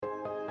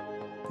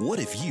What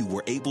if you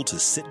were able to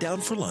sit down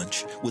for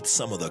lunch with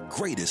some of the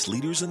greatest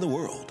leaders in the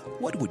world?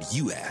 What would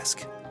you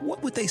ask?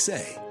 What would they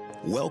say?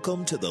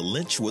 Welcome to the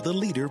Lynch with a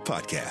Leader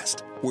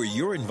podcast, where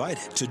you're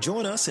invited to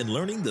join us in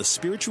learning the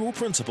spiritual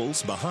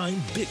principles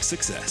behind big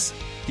success.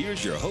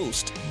 Here's your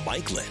host,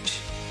 Mike Lynch.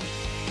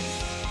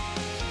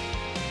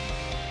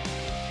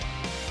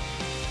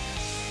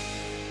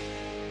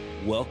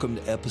 Welcome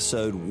to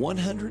episode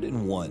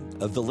 101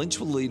 of the Lynch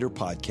with a Leader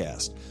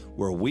podcast,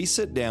 where we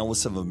sit down with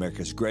some of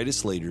America's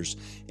greatest leaders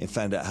and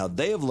find out how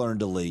they have learned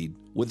to lead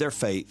with their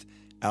faith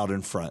out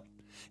in front.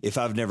 If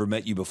I've never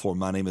met you before,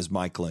 my name is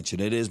Mike Lynch,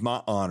 and it is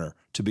my honor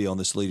to be on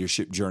this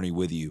leadership journey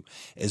with you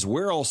as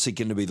we're all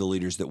seeking to be the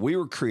leaders that we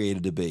were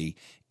created to be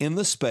in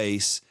the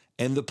space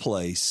and the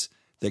place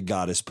that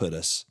God has put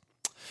us.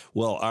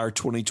 Well, our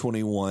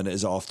 2021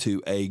 is off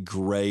to a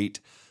great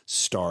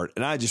start.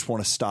 And I just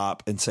want to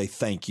stop and say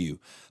thank you.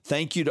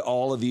 Thank you to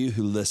all of you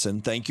who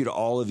listen. Thank you to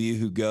all of you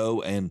who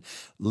go and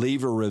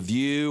leave a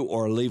review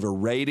or leave a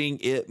rating.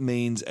 It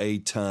means a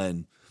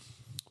ton.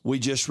 We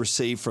just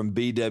received from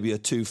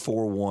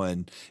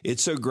BW241.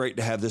 It's so great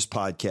to have this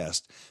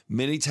podcast.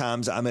 Many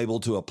times I'm able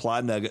to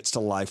apply nuggets to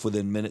life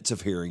within minutes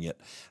of hearing it.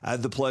 I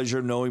have the pleasure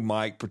of knowing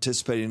Mike,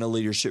 participating in a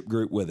leadership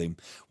group with him.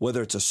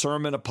 Whether it's a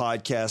sermon, a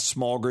podcast,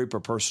 small group,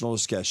 or personal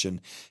discussion,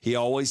 he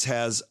always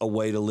has a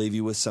way to leave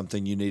you with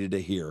something you needed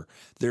to hear.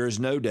 There is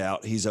no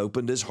doubt he's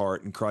opened his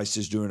heart and Christ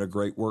is doing a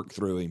great work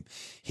through him.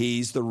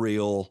 He's the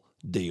real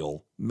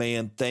deal.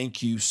 Man,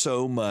 thank you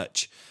so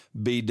much,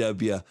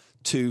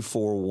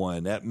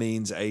 BW241. That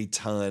means a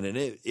ton. And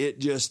it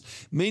just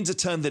means a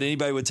ton that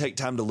anybody would take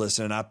time to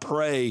listen. And I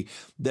pray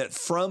that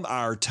from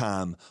our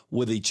time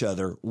with each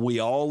other, we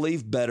all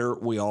leave better.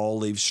 We all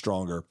leave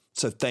stronger.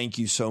 So thank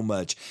you so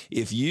much.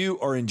 If you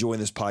are enjoying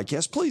this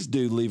podcast, please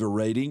do leave a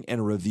rating and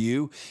a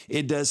review.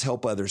 It does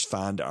help others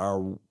find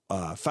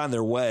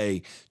their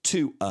way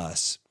to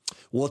us.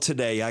 Well,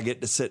 today I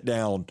get to sit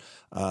down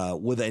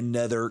with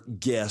another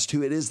guest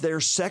who it is their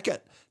second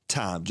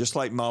time, just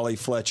like Molly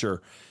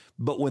Fletcher.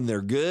 But when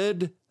they're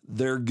good,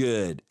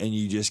 and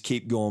you just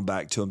keep going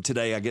back to them.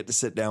 Today I get to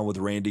sit down with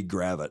Randy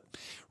Gravitt.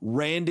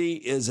 Randy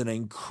is an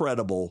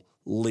incredible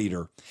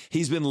leader.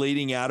 He's been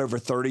leading out over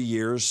 30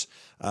 years.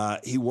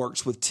 He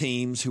works with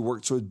teams, he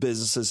works with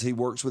businesses, he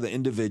works with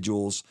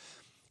individuals.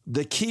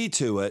 The key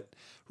to it,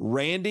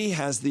 Randy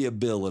has the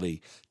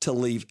ability to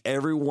leave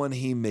everyone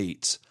he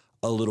meets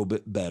a little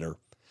bit better.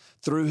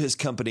 Through his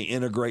company,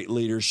 Integrate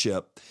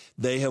Leadership,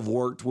 they have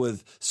worked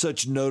with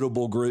such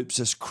notable groups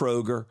as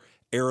Kroger,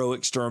 Arrow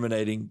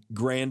Exterminating,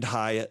 Grand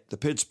Hyatt, the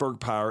Pittsburgh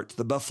Pirates,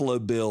 the Buffalo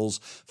Bills,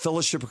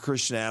 Fellowship of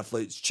Christian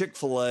Athletes,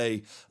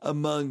 Chick-fil-A,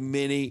 among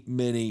many,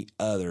 many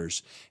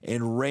others.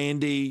 And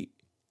Randy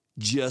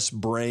just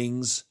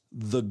brings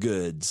the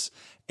goods.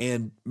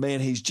 And man,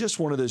 he's just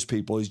one of those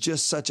people. He's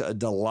just such a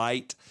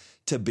delight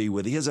to be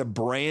with. He has a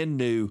brand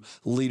new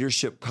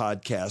leadership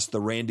podcast,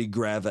 the Randy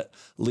Gravitt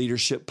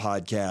Leadership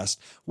Podcast,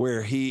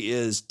 where he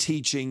is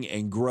teaching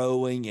and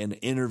growing and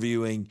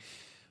interviewing.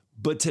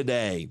 But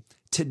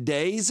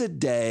today's a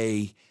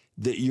day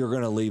that you're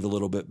going to leave a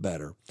little bit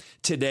better.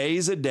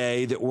 Today's a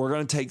day that we're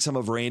going to take some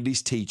of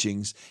Randy's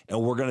teachings and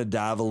we're going to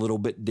dive a little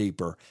bit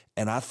deeper.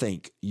 And I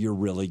think you're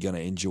really going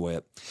to enjoy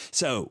it.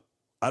 So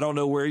I don't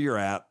know where you're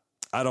at.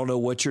 I don't know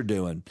what you're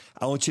doing.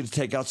 I want you to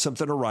take out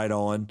something to write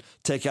on,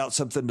 take out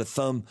something to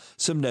thumb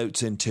some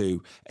notes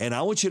into, and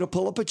I want you to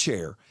pull up a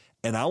chair,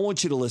 and I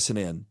want you to listen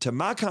in to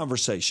my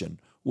conversation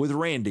with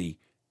Randy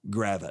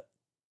Gravitt.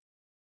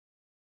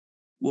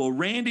 Well,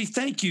 Randy,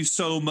 thank you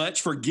so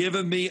much for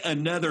giving me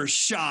another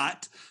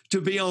shot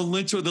to be on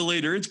Lynch with a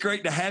Leader. It's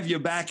great to have you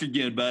back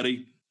again,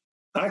 buddy.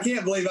 I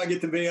can't believe I get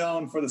to be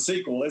on for the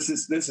sequel. This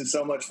is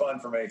so much fun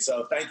for me.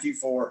 So thank you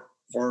for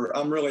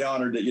I'm really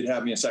honored that you'd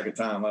have me a second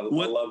time. I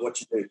love what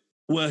you do.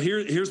 Well,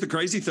 here's the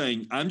crazy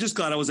thing. I'm just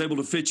glad I was able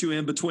to fit you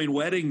in between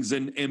weddings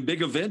and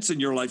big events in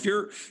your life.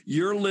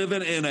 You're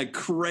living in a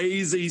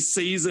crazy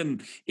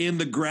season in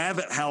the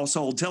Gravitt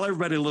household. Tell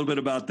everybody a little bit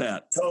about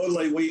that.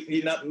 Totally.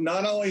 We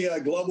not only a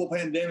global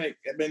pandemic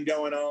had been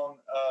going on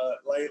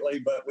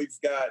lately, but we've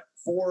got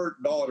 4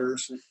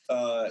 daughters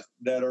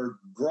that are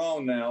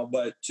grown now,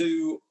 but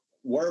 2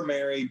 were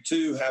married,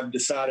 2 have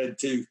decided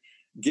to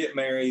get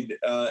married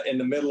in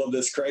the middle of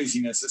this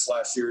craziness this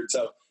last year.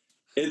 So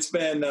it's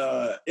been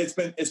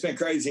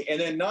crazy.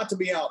 And then, not to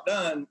be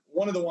outdone,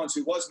 one of the ones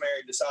who was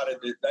married decided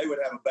that they would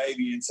have a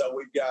baby. And so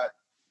we've got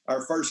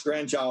our first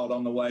grandchild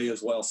on the way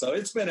as well. So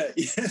it's been a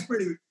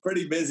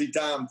pretty busy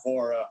time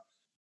for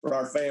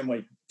our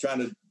family trying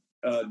to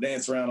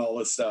dance around all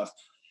this stuff.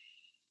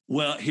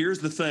 Well, here's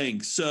the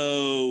thing.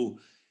 So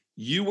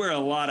you wear a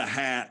lot of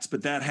hats,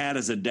 but that hat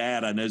as a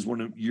dad, I know, is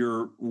one of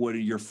your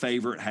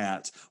favorite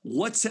hats.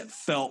 What's it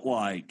felt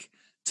like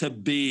to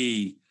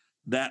be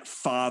that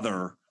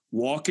father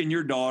walking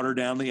your daughter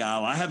down the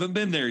aisle? I haven't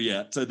been there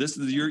yet, so this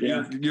is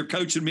you're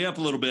coaching me up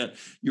a little bit.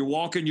 You're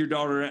walking your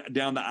daughter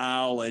down the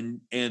aisle,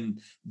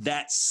 and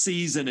that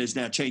season is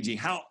now changing.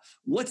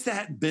 What's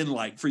that been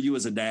like for you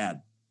as a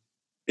dad?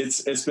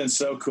 it's been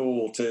so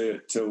cool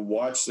to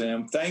watch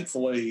them.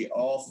 Thankfully,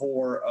 all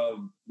 4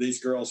 of these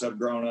girls have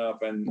grown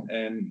up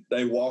and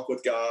they walk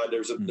with God.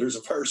 There's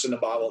a verse in the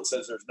Bible that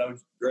says there's no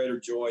greater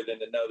joy than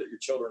to know that your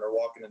children are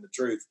walking in the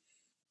truth.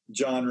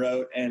 John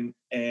wrote, and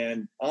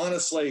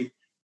honestly,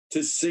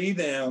 to see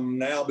them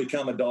now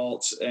become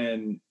adults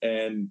and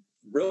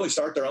really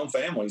start their own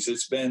families,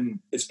 it's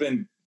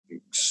been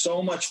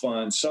so much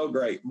fun, so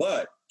great,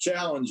 but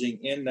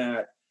challenging in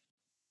that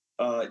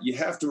you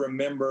have to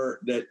remember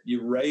that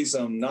you raise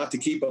them not to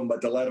keep them,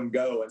 but to let them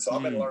go. And so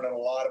I've been learning a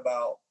lot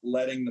about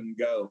letting them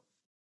go.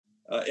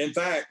 In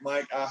fact,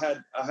 Mike, I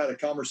had a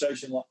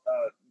conversation. One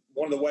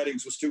of the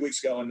weddings was 2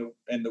 weeks ago,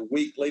 and the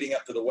week leading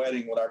up to the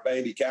wedding with our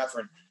baby,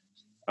 Catherine,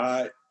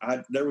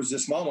 there was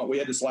this moment. We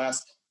had this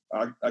last,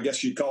 I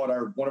guess you'd call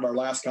it one of our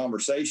last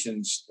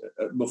conversations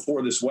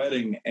before this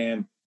wedding.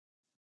 And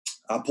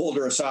I pulled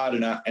her aside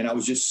and I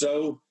was just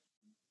so,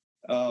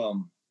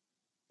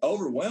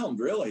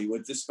 overwhelmed really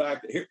with this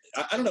fact that here,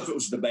 I don't know if it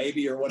was the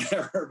baby or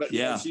whatever, but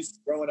yeah, she's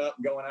growing up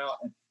and going out.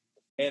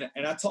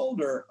 And I told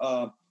her,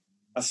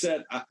 I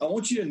said, I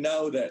want you to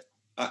know that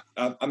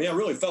I mean, I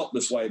really felt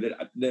this way,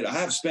 that I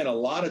have spent a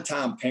lot of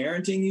time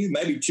parenting you,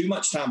 maybe too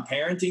much time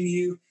parenting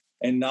you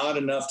and not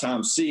enough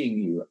time seeing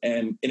you.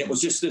 And it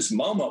was just this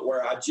moment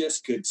where I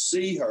just could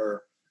see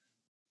her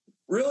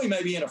really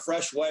maybe in a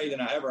fresh way than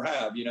I ever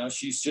have. You know,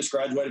 she's just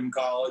graduated from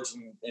college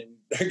and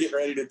they're getting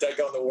ready to take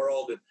on the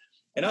world.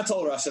 And I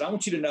told her, I said, I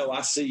want you to know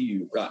I see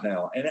you right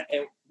now. And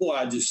boy,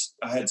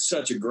 I had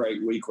such a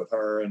great week with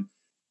her. And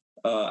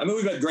I mean,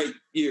 we've had great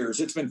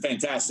years. It's been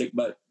fantastic,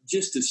 but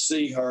just to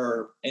see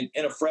her in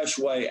a fresh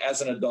way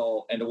as an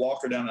adult and to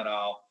walk her down an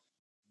aisle,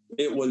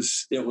 it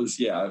was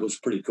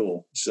pretty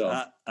cool.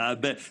 So I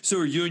bet. So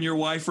are you and your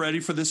wife ready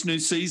for this new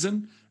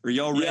season? Are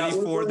y'all ready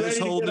for this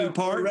whole new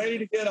part? We're ready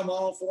to get them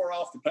all 4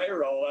 off the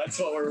payroll. That's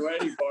what we're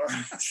waiting for.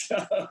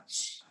 So,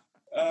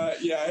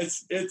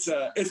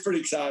 it's pretty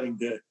exciting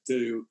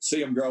to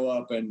see them grow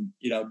up and,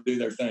 you know, do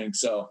their thing.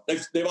 So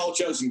they've all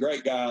chosen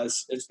great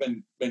guys. It's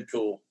been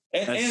cool.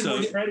 And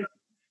we're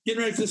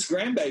getting ready for this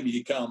grandbaby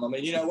to come. I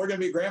mean, you know, we're going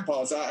to be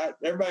grandpas.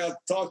 Everybody I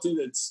talk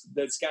to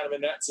that's kind of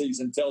in that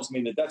season tells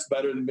me that that's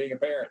better than being a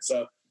parent.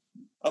 So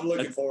I'm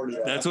looking forward to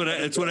that. That's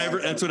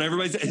what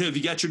everybody. Have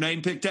you got your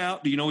name picked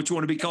out? Do you know what you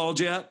want to be called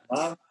yet?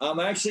 I'm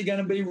actually going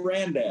to be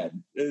Randad,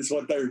 is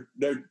what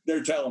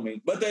they're telling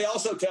me. But they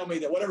also tell me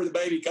that whatever the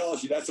baby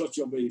calls you, that's what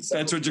you'll be. So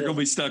that's what you're going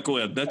to be stuck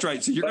with. That's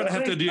right. So you're going to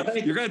have to do. You're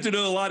going to have to do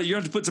a lot. You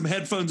have to put some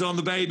headphones on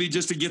the baby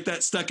just to get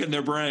that stuck in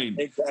their brain.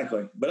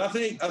 Exactly. But I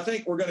think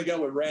we're going to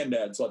go with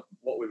Randad. It's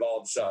what we've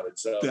all decided.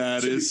 So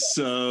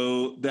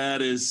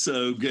that is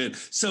so good.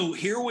 So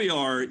here we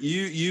are.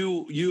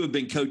 You have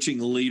been coaching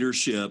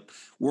leadership,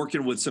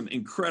 working with some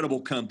incredible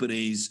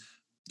companies,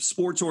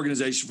 sports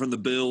organization from the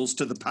Bills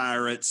to the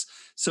Pirates,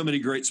 so many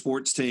great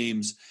sports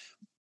teams.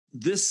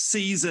 This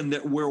season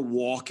that we're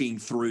walking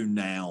through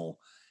now,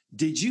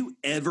 did you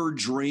ever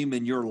dream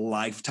in your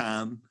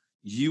lifetime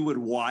you would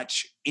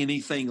watch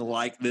anything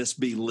like this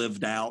be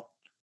lived out?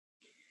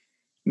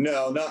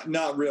 No,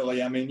 not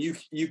really. I mean,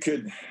 you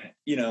could,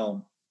 you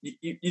know,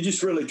 you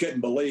just really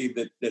couldn't believe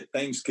that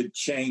things could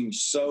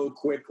change so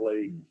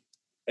quickly.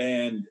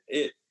 And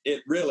it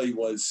really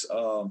was,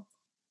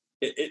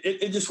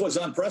 it just was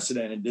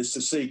unprecedented just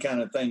to see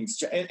kind of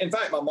things. In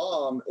fact, my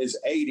mom is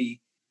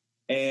 80,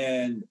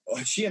 and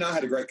she and I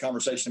had a great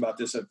conversation about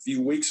this a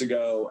few weeks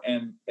ago.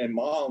 And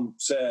Mom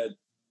said,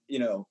 you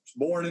know,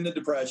 born in the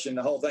Depression,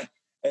 the whole thing,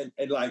 and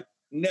like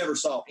never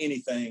saw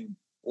anything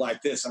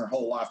like this in her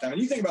whole lifetime.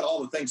 And you think about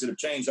all the things that have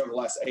changed over the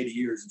last 80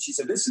 years. And she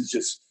said, this is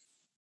just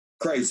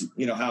crazy,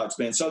 you know, how it's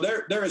been. So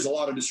there is a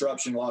lot of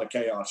disruption, a lot of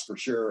chaos for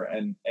sure.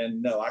 And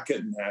no, I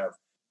couldn't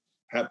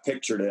have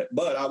pictured it.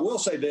 But I will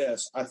say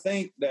this, I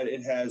think that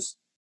it has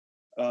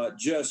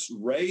just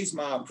raised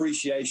my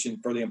appreciation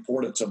for the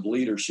importance of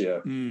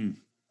leadership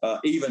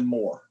even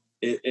more.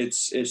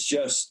 It's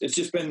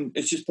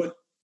just put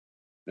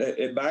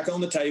it back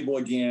on the table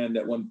again,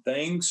 that when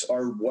things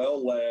are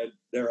well led,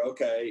 they're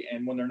okay.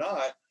 And when they're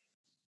not,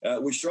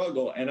 we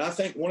struggle. And I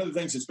think one of the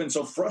things that's been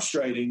so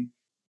frustrating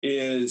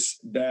is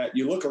that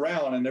you look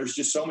around and there's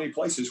just so many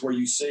places where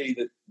you see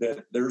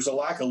that there's a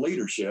lack of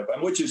leadership,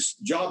 and which is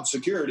job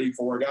security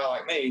for a guy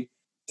like me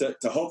to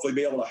hopefully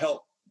be able to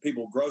help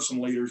people grow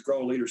some leaders,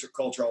 grow a leadership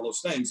culture, all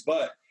those things.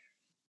 But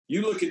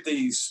you look at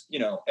these, you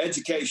know,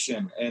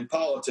 education and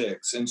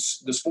politics and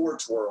the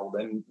sports world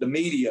and the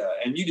media,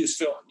 and you just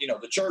feel, you know,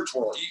 the church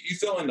world, you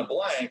fill in the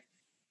blank,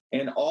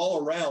 and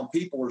all around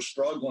people are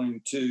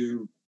struggling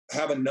to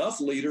have enough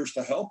leaders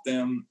to help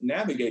them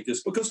navigate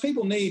this, because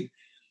people need,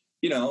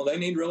 you know, they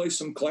need really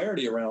some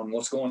clarity around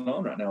what's going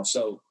on right now.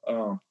 So,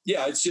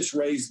 it's just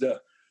raised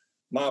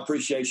my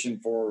appreciation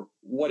for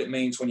what it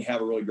means when you have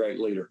a really great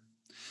leader.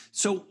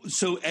 So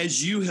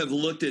as you have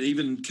looked at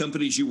even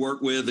companies you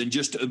work with and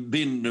just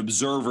been an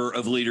observer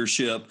of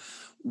leadership,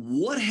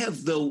 what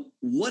have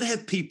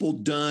people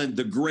done,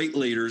 the great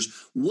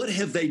leaders, what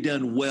have they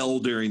done well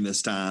during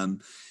this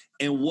time?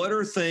 And what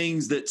are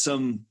things that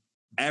some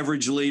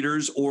average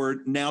leaders, or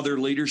now their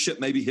leadership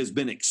maybe has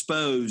been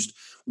exposed?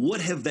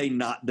 What have they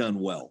not done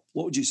well?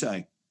 What would you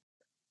say?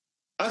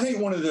 I think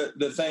one of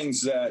the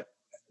things that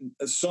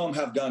some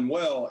have done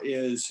well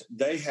is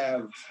they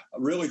have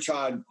really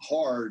tried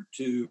hard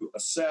to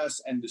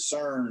assess and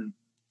discern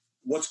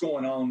what's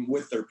going on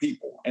with their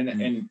people.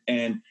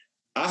 And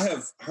I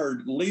have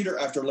heard leader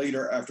after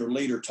leader after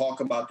leader talk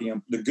about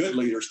the good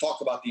leaders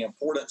talk about the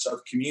importance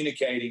of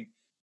communicating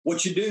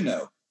what you do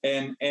know,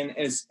 and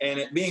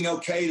it being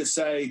okay to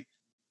say,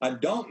 I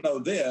don't know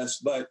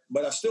this, but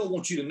I still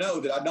want you to know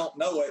that I don't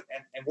know it,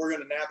 and we're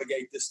going to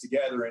navigate this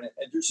together. And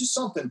there's just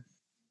something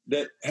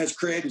that has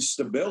created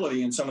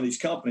stability in some of these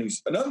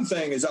companies. Another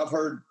thing is I've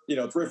heard, 3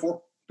 or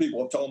 4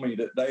 people have told me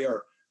that they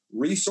are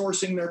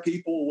resourcing their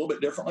people a little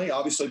bit differently.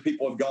 Obviously,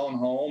 people have gone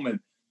home, and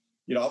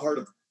I've heard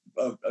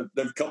of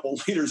a couple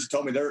of leaders have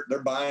told me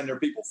they're buying their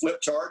people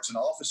flip charts and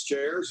office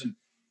chairs and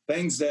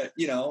things that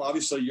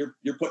obviously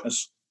you're putting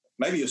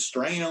maybe a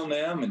strain on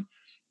them and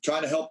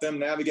trying to help them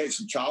navigate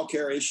some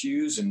childcare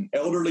issues and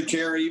elderly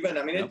care even.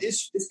 I mean,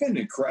 it's been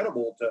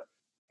incredible to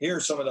hear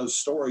some of those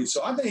stories.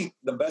 So I think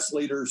the best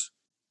leaders,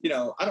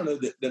 I don't know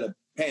that a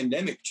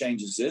pandemic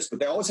changes this, but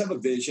they always have a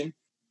vision.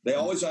 They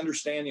always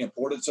understand the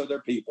importance of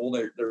their people.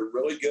 They're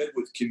really good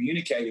with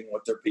communicating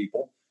with their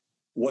people,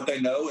 what they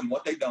know and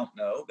what they don't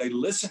know. They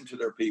listen to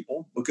their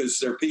people because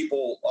their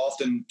people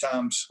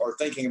oftentimes are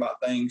thinking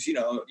about things. You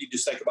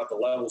just think about the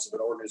levels of an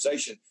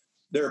organization.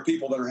 There are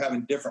people that are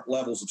having different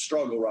levels of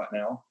struggle right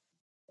now,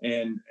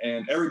 and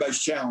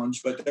everybody's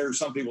challenged, but there are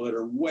some people that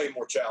are way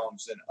more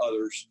challenged than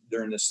others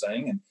during this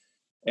thing.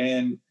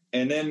 And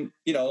then,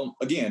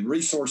 again,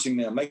 resourcing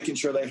them, making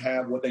sure they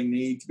have what they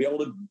need to be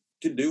able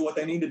to do what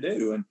they need to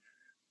do.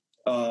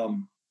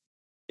 And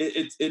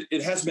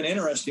it has been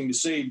interesting to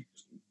see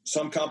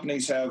some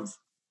companies have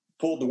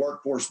pulled the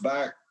workforce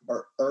back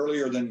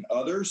earlier than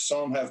others.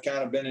 Some have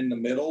kind of been in the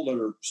middle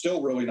that are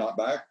still really not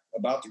back,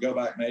 about to go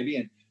back maybe.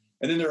 And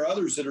then there are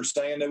others that are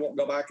saying they won't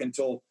go back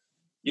until,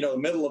 the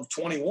middle of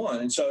 21.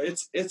 And so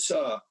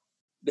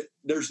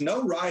there's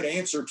no right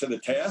answer to the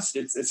test.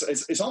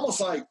 It's almost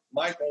like,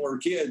 Mike, when we were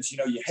kids,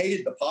 you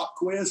hated the pop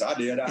quiz. I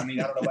did. I mean,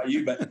 I don't know about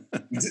you, but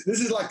this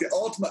is like the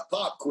ultimate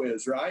pop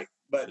quiz, right?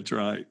 But that's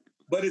right.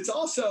 But it's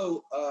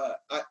also,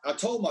 I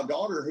told my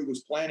daughter who was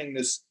planning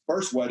this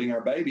first wedding,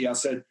 our baby, I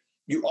said,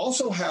 you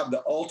also have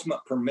the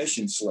ultimate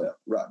permission slip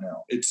right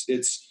now. It's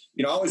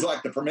I always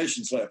like the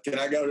permission slip. Can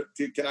I go to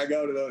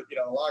the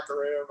locker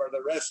room or the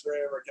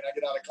restroom, or can I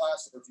get out of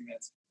class for a few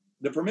minutes?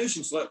 The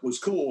permission slip was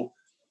cool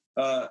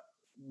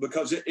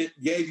because it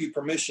gave you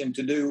permission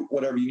to do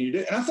whatever you need to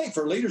do. And I think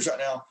for leaders right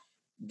now,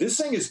 this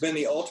thing has been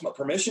the ultimate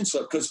permission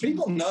slip because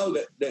people know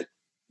that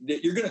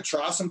you're going to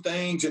try some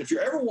things. And if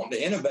you're ever wanting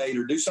to innovate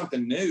or do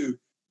something new,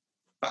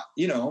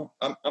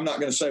 I'm not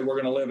going to say we're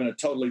going to live in a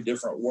totally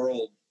different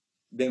world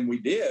than we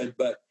did,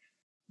 but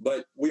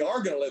we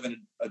are going to live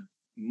in a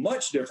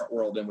much different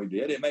world than we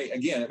did. It may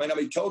not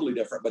be totally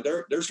different, but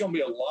there's going to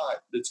be a lot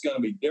that's going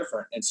to be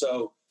different. And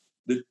so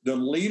the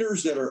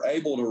leaders that are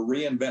able to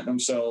reinvent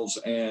themselves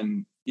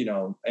and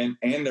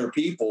their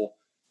people,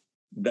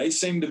 they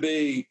seem to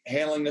be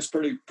handling this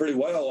pretty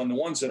well. And the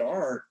ones that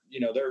aren't,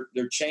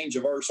 they're change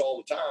averse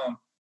all the time.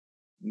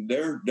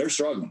 They're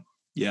struggling.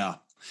 Yeah.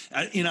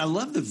 And I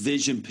love the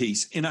vision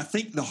piece. And I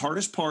think the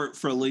hardest part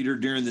for a leader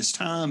during this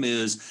time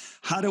is,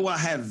 how do I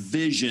have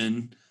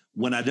vision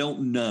when I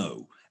don't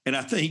know? And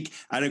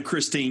I know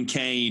Christine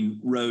Kane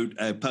wrote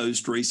a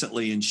post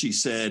recently, and she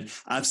said,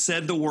 I've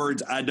said the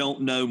words I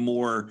don't know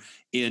more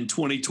in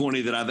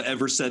 2020 than I've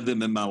ever said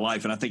them in my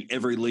life. And I think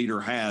every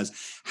leader has.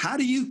 How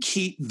do you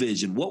keep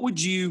vision? What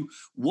would you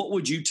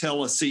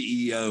tell a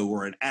CEO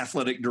or an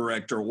athletic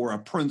director or a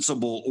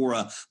principal or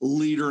a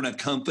leader in a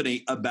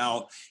company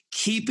about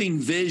keeping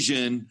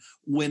vision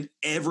when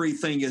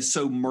everything is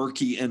so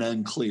murky and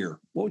unclear?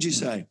 What would you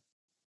say?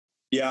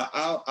 Yeah,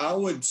 I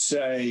would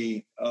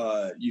say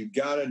you've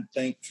got to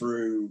think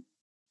through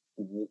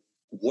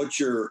what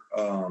you're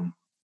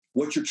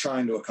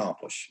trying to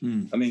accomplish.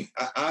 I mean,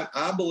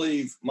 I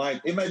believe,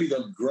 Mike, it may be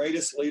the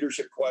greatest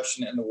leadership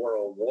question in the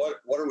world.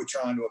 What are we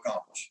trying to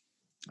accomplish?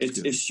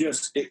 It's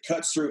just, it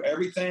cuts through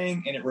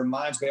everything, and it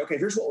reminds me, okay,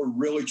 here's what we're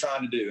really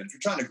trying to do. And if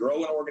you're trying to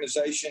grow an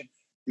organization,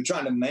 you're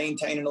trying to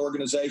maintain an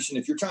organization,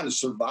 if you're trying to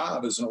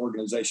survive as an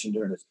organization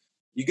during this,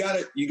 you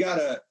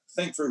gotta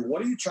think through,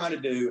 what are you trying to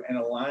do, and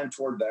align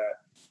toward that.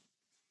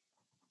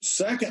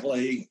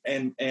 Secondly,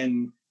 and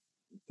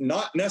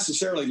not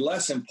necessarily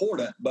less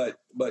important, but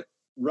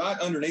right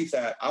underneath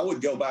that, I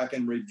would go back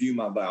and review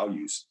my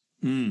values.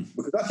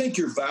 Because I think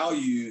your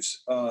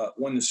values,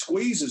 when the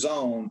squeeze is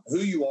on, who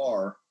you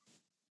are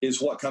is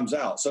what comes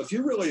out. So if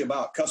you're really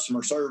about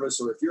customer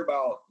service, or if you're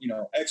about,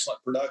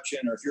 excellent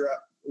production, or if you're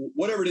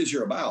whatever it is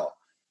you're about,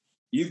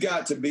 you've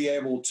got to be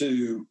able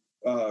to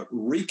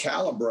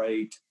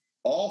recalibrate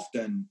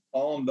often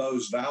on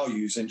those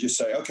values and just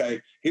say, okay,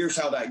 here's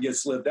how that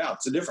gets lived out.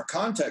 It's a different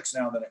context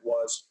now than it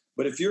was.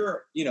 But if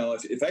you're,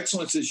 if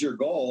excellence is your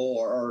goal,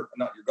 or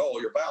not your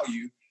goal, your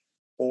value,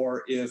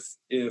 or if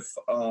you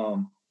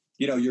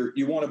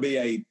want to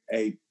be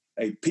a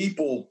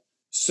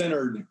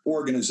people-centered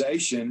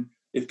organization,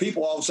 if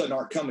people all of a sudden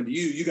aren't coming to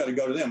you, you got to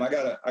go to them. I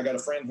got a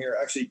friend here.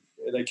 Actually,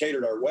 they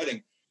catered our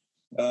wedding.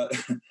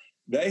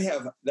 They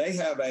have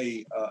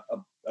a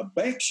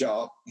bake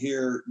shop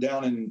here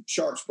down in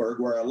Sharpsburg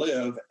where I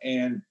live,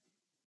 and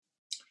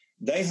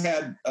they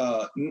had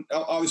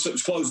obviously it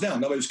was closed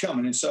down. Nobody was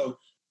coming, and so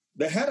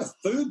they had a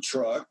food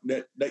truck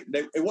that they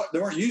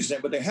weren't using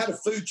it, but they had a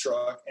food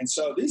truck, and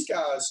so these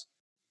guys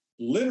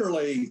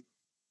literally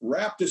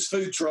wrapped this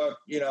food truck,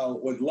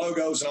 with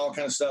logos and all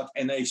kind of stuff,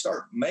 and they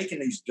start making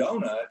these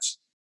donuts,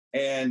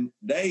 and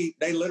they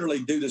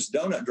literally do this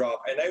donut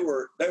drop, and they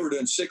were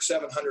doing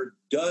 600-700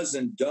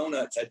 dozen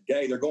donuts a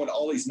day. They're going to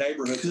all these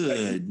neighborhoods.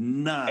 Good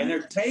night. And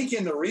they're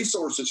taking the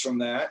resources from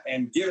that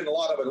and giving a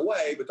lot of it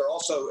away, but they're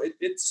also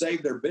it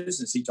saved their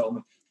business, he told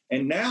me.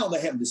 And now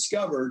they have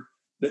discovered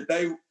that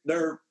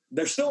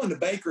they're still in the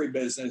bakery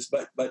business,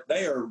 but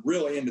they are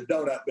really in the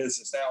donut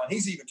business now. And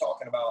he's even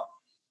talking about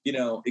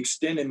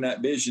extending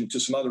that vision to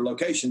some other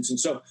locations. And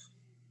so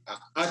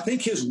I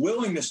think his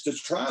willingness to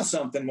try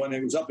something when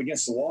it was up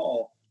against the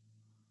wall,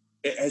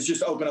 it has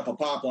just opened up a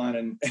pipeline,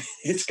 and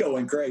it's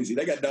going crazy.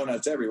 They got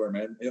donuts everywhere,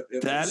 man.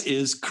 That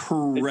is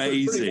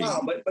crazy. It's pretty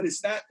wild, but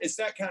it's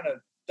that kind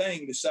of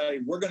thing to say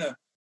we're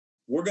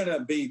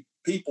gonna be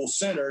people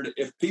centered.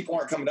 If people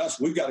aren't coming to us,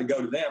 we've got to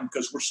go to them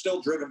because we're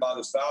still driven by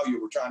this value.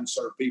 We're trying to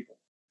serve people,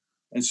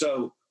 and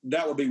so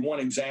that would be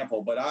one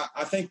example. But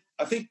I think.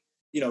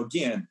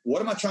 Again,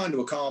 what am I trying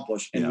to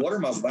accomplish, and what are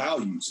my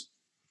values?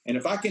 And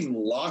if I can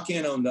lock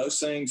in on those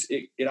things,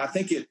 I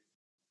think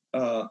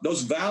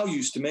those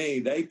values to me,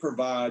 they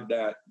provide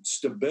that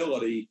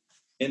stability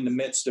in the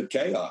midst of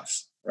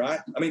chaos,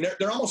 right? I mean,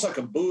 they're almost like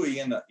a buoy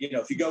in the,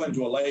 if you go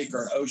into a lake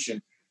or an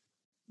ocean,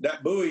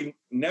 that buoy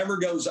never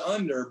goes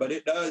under, but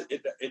it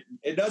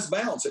does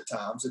bounce at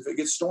times if it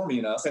gets stormy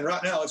enough. And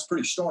right now it's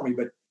pretty stormy,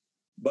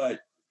 but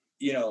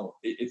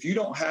if you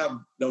don't have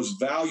those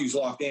values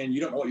locked in, you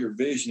don't know what your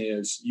vision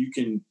is,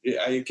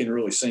 it can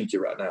really sink you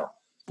right now.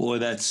 Boy,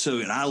 that's so,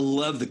 and I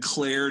love the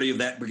clarity of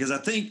that, because I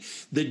think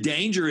the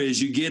danger is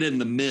you get in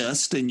the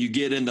mist and you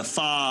get in the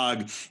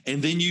fog,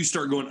 and then you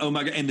start going, oh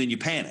my God, and then you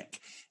panic.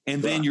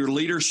 And then your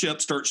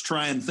leadership starts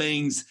trying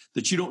things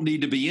that you don't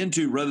need to be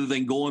into, rather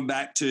than going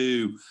back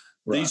to,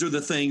 these are the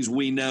things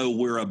we know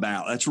we're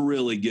about. That's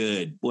really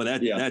good. Boy,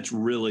 that's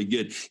really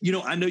good.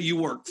 I know you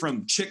work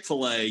from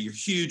Chick-fil-A. You're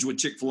huge with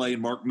Chick-fil-A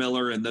and Mark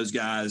Miller and those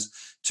guys,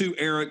 to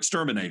Eric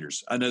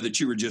Terminators. I know that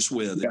you were just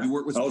with. Yeah. You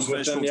work with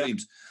professional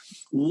teams.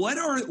 What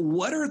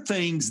are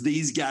things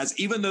these guys,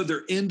 even though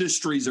their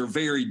industries are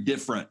very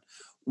different,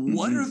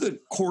 what are the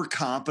core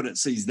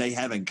competencies they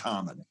have in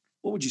common?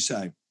 What would you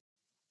say?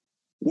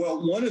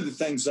 Well, one of the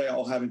things they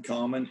all have in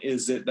common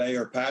is that they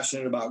are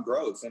passionate about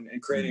growth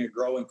and creating a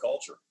growing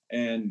culture.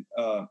 And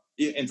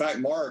in fact,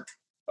 Mark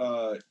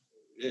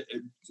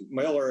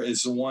Miller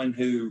is the one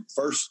who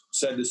first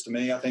said this to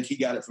me. I think he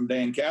got it from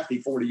Dan Cathy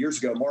 40 years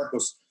ago.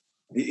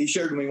 He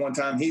shared with me one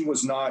time,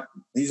 he's not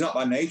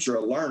by nature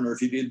a learner.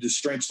 If you did the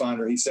Strengths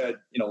Finder, he said,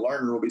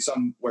 learner will be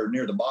somewhere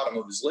near the bottom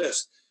of his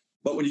list.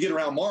 But when you get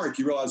around Mark,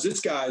 you realize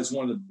this guy is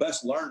one of the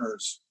best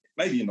learners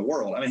maybe in the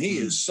world. I mean, he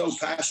is so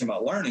passionate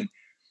about learning.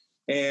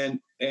 And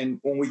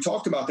when we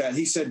talked about that,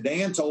 he said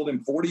Dan told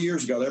him 40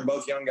 years ago, they're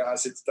both young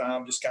guys at the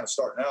time, just kind of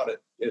starting out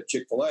at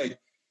Chick-fil-A.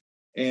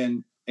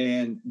 And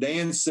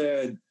Dan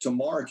said to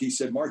Mark, he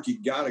said, Mark,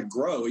 you got to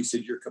grow. He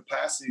said, your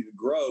capacity to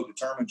grow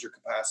determines your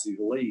capacity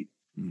to lead.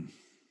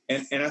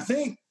 And I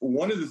think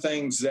one of the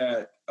things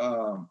that,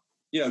 I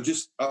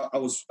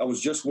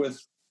was just with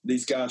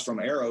these guys from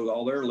Arrow,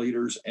 all their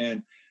leaders,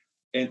 and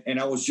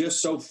I was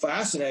just so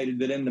fascinated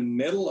that in the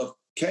middle of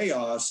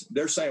chaos,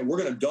 they're saying, we're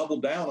going to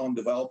double down on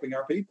developing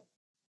our people.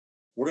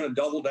 We're going to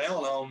double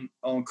down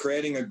on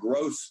creating a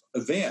growth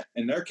event.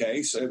 In their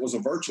case, it was a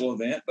virtual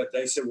event, but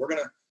they said, we're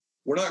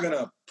not going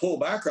to pull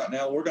back right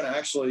now. We're going to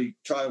actually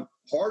try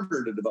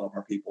harder to develop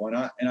our people. And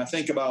I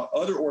think about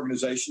other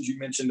organizations. You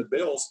mentioned the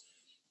Bills.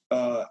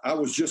 I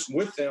was just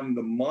with them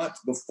the month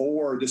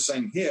before this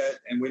thing hit,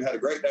 and we had a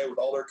great day with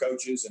all their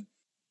coaches and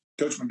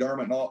Coach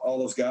McDermott and all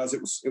those guys.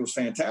 It was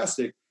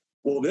fantastic.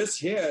 Well, this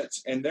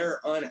hits, and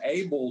they're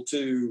unable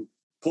to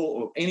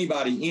pull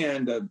anybody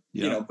in to,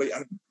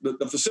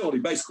 the facility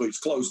basically is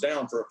closed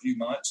down for a few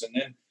months, and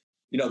then,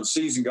 the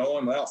season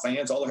going without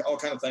fans, all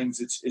kind of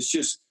things. It's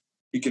just,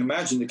 you can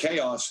imagine the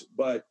chaos,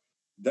 but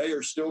they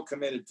are still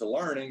committed to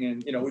learning.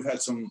 And, we've had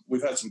some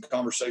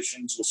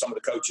conversations with some of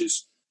the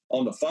coaches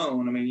on the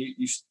phone. I mean,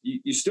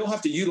 you still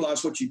have to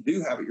utilize what you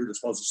do have at your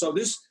disposal. So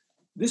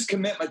this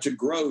commitment to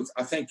growth,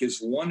 I think, is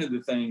one of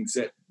the things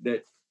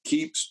that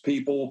keeps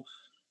people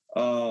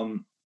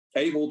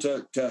able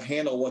to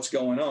handle what's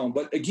going on.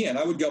 But again,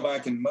 I would go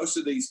back, and most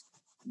of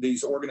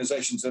these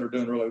organizations that are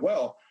doing really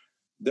well,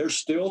 they're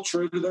still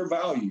true to their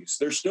values.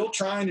 They're still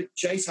trying to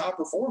chase high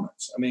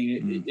performance. I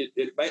mean,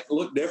 it may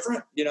look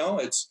different,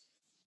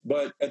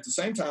 but at the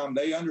same time,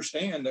 they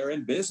understand they're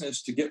in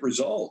business to get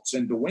results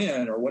and to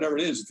win, or whatever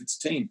it is, if it's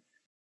a team.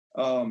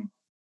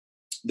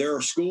 There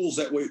are schools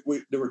that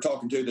we're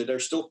talking to that they're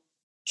still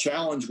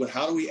challenged with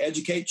how do we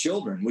educate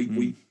children.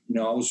 We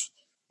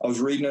I was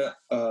reading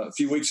a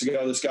few weeks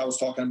ago. This guy was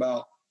talking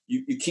about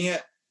you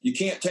can't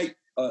take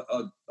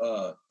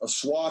a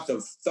swath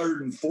of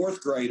third and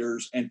fourth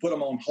graders and put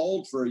them on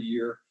hold for a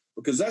year,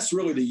 because that's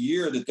really the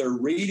year that their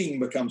reading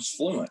becomes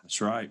fluent.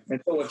 That's right.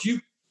 And so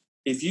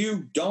if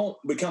you don't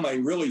become a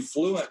really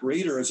fluent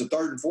reader as a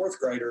third and fourth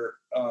grader,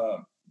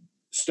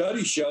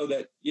 studies show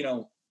that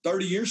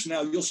 30 years from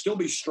now you'll still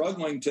be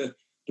struggling to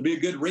be a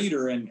good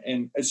reader,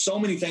 and so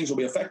many things will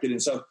be affected.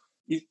 And so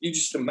you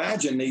just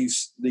imagine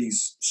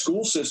these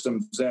school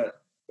systems that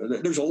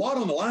there's a lot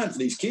on the line for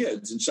these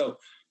kids. And so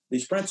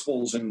these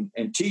principals and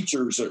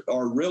teachers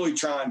are really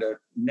trying to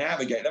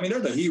navigate. I mean, they're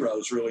the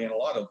heroes really in a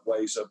lot of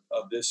ways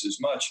of this as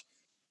much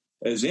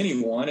as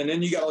anyone. And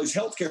then you got all these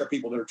healthcare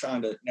people that are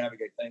trying to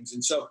navigate things.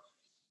 And so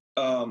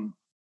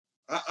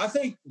I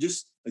think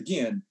just,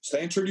 again,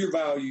 staying true to your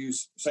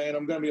values, saying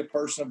I'm going to be a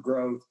person of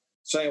growth,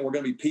 saying we're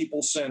going to be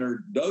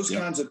people-centered, those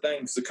kinds of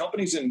things. The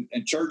companies and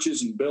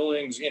churches and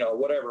buildings,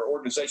 whatever,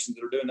 organizations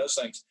that are doing those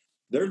things,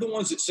 they're the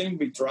ones that seem to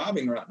be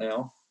thriving right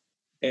now.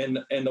 And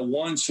the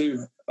ones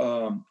who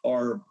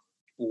are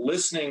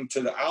listening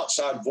to the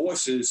outside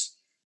voices,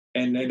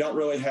 and they don't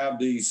really have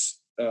these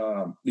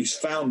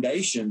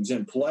foundations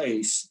in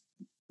place,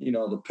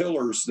 the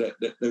pillars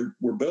that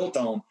were built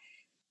on,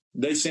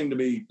 they seem to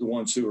be the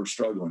ones who are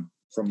struggling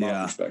from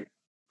my perspective.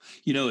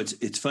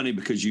 It's funny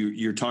because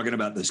you're talking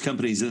about those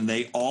companies, and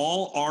they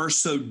all are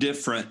so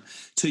different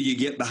till you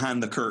get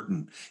behind the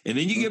curtain. And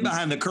then you get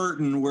behind the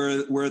curtain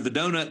where the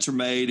donuts are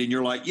made, and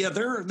you're like, yeah,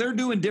 they're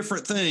doing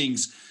different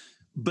things,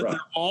 but they're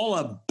all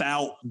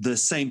about the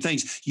same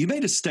things. You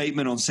made a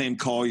statement on Sam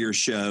Collier's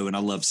show, and I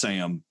love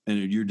Sam,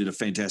 and you did a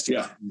fantastic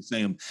job with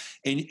Sam.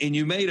 And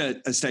you made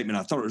a statement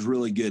I thought it was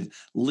really good.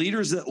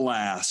 Leaders that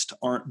last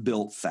aren't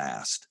built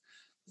fast.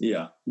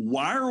 Yeah.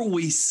 Why are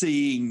we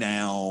seeing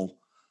now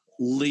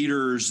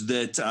leaders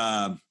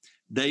that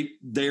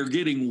they're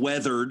getting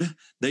weathered?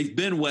 They've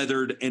been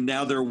weathered, and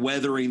now they're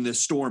weathering this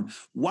storm.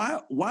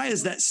 Why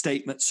is that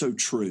statement so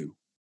true?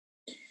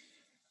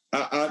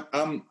 I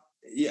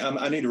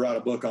need to write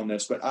a book on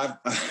this, but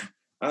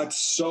I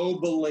so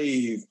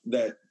believe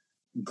that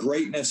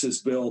greatness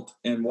is built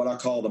in what I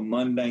call the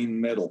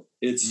mundane middle.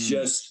 It's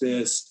just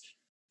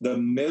the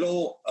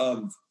middle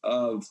of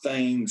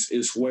things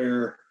is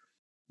where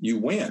you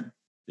win.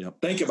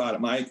 Yep. Think about it,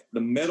 Mike.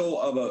 The middle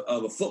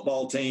of a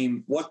football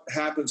team, what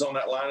happens on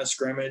that line of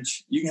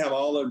scrimmage? You can have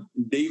all the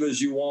divas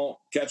you want,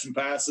 catching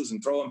passes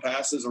and throwing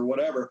passes or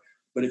whatever.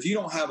 But if you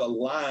don't have a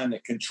line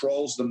that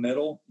controls the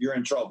middle, you're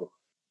in trouble.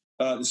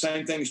 The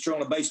same thing is true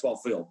on a baseball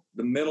field.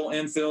 The middle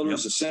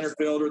infielders, the center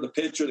fielder, the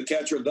pitcher, the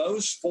catcher,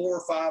 those 4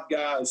 or 5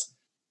 guys,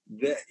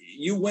 that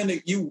you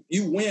win.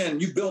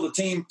 You build a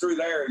team through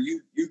there.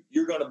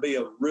 You're going to be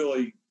a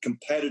really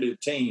competitive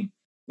team.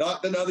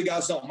 Not that the other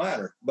guys don't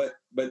matter, but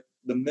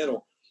the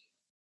middle.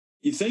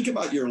 You think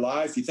about your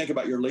life. You think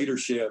about your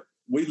leadership.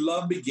 We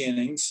love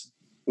beginnings.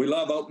 We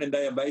love opening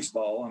day of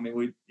baseball. I mean,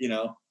 we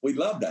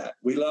love that.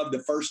 We love the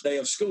first day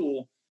of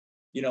school.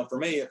 For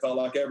me, it felt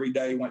like every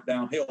day went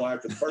downhill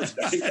after the first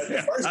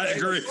day. I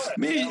agree.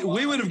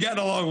 We would have gotten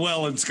along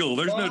well in school.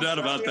 There's no doubt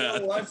about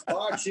that.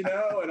 Lunchbox,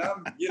 and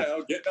I'm,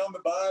 getting on the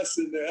bus,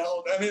 and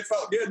it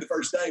felt good the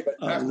first day, but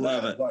after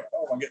that, it was like,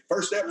 oh my God,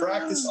 first day of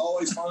practice,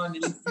 always fun.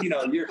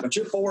 But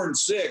you're 4 and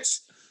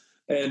 6,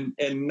 and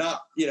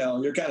not,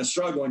 you're kind of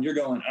struggling. You're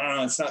going,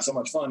 it's not so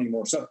much fun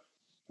anymore. So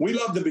we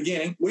love the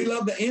beginning. We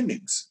love the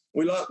endings.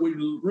 We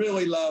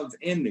really love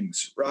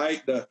endings,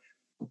 right?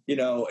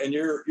 In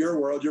your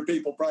world, your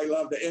people probably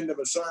love the end of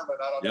a sermon.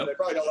 I don't know. They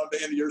probably don't love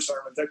the end of your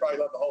sermon. They probably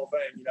love the whole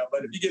thing,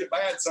 But if you get a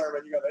bad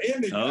sermon, you go, the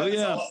ending. Oh,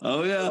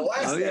 yeah. The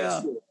last day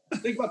of school.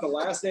 Think about the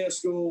last day of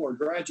school or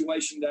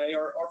graduation day,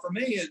 or for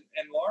me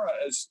and Laura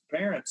as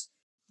parents,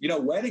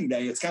 wedding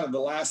day, it's kind of the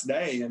last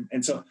day.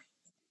 And so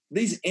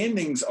these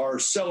endings are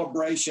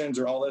celebrations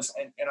or all this.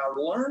 And I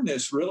learned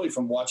this really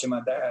from watching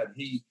my dad.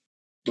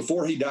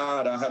 Before he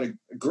died, I had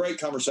a great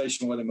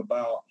conversation with him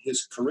about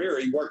his career.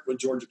 He worked with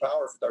Georgia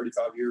Power for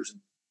 35 years. And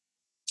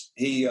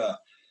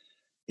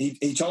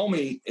he told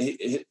me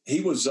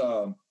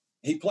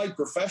he played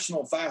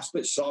professional fast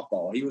pitch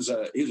softball. He was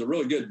a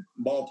really good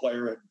ball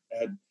player,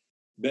 had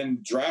been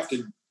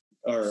drafted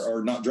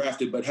or not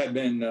drafted, but had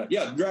been,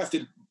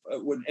 drafted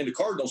in the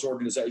Cardinals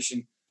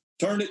organization,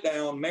 turned it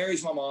down,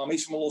 marries my mom.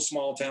 He's from a little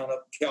small town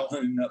up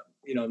Calhoun, up,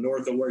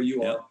 north of where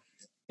you are.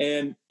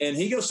 And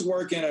he goes to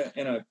work in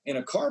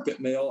a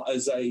carpet mill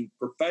as a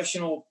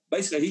professional.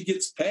 Basically, he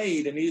gets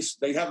paid, and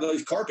they have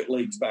those carpet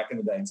leagues back in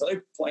the day. And so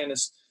they're playing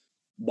this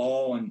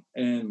ball,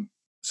 and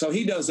so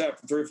he does that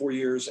for 3 or 4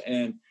 years,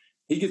 and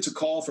he gets a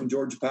call from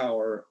Georgia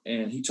Power,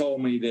 and he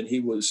told me that he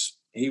was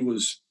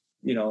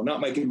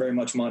not making very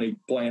much money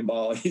playing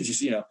ball. He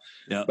just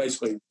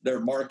basically they're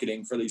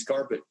marketing for these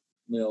carpet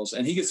mills,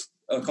 and he gets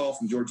a call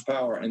from Georgia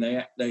Power, and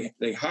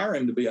they hire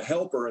him to be a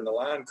helper in the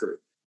line crew.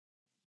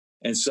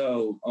 And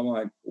so I'm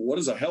like, what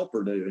does a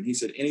helper do? And he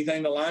said,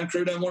 anything the line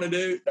crew doesn't want to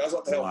do, that's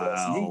what the helper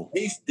does.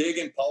 He's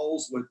digging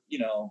poles with,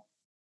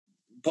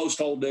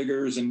 post-hole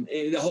diggers and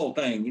the whole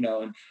thing, you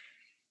know.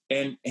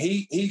 And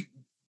he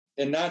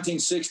in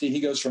 1960, he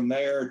goes from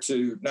there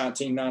to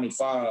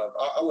 1995.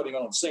 I wasn't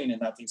even on the scene in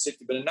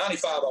 1960, but in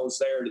 95, I was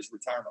there at his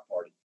retirement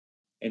party.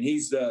 And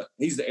he's the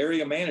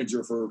area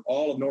manager for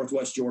all of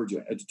Northwest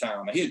Georgia at the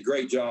time. He had a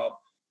great job,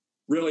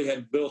 really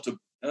had built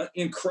an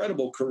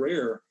incredible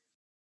career.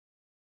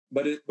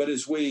 But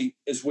as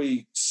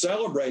we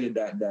celebrated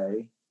that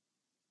day,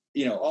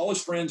 you know, all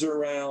his friends are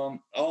around,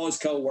 all his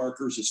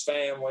coworkers, his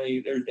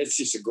family. It's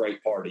just a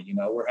great party. You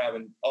know, we're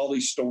having all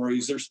these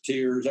stories. There's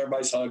tears.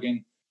 Everybody's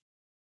hugging.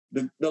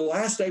 The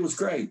last day was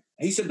great.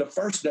 He said the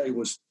first day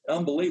was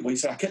unbelievable. He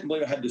said, I couldn't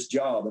believe I had this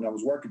job and I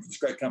was working for this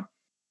great company.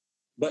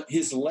 But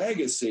his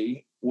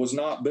legacy was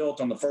not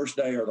built on the first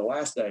day or the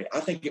last day. I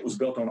think it was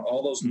built on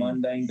all those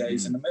mundane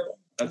days in the middle.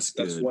 That's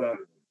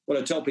what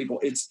I tell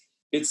people.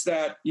 It's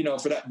that, you know,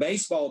 for that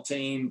baseball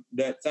team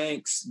that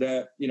thinks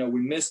that, you know,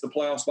 we missed the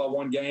playoffs by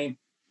one game,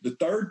 the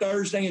third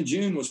Thursday in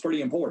June was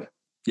pretty important.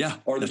 Yeah,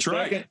 or the that's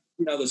second, right.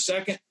 You know, the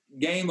second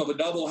game of a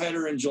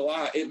doubleheader in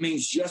July, it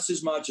means just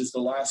as much as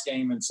the last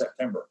game in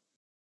September.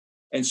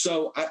 And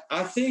so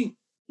I think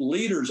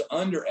leaders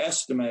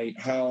underestimate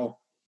how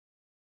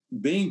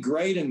being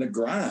great in the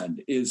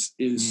grind is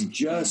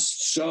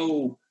just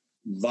so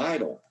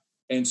vital.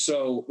 And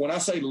so when I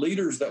say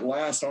leaders that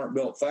last aren't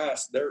built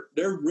fast,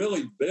 they're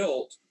really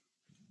built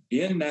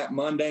in that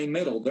mundane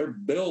middle. They're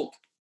built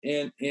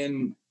in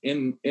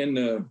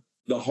the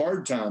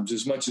hard times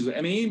as much as,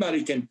 I mean,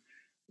 anybody can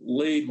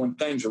lead when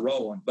things are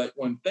rolling, but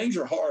when things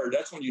are hard,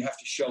 that's when you have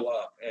to show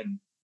up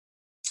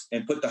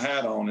and put the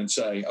hat on and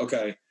say,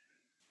 okay,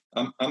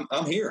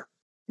 I'm here.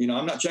 You know,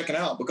 I'm not checking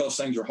out because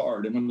things are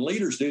hard. And when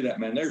leaders do that,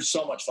 man, they're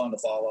so much fun to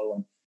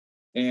follow.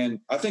 And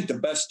I think the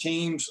best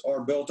teams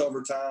are built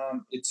over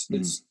time. It's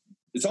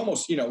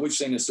almost, you know, we've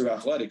seen this through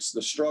athletics,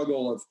 the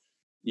struggle of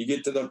you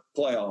get to the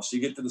playoffs, you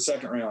get to the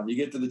second round, you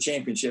get to the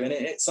championship.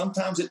 And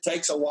sometimes it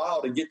takes a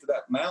while to get to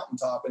that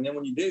mountaintop. And then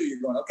when you do,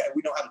 you're going, okay,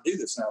 we know how to do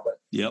this now.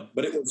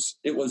 But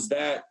it was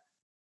that,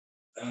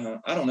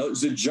 I don't know, it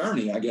was a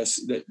journey, I guess,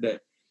 that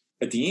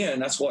at the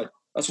end, that's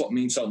what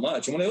means so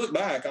much. And when they look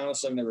back,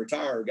 honestly, when they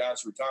retire,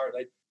 guys retire,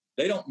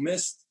 they don't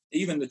miss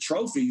even the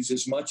trophies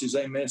as much as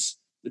they miss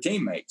the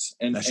teammates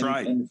and that's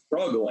right. And the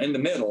struggle in the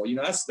middle. You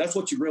know, that's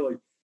what you really,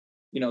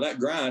 you know, that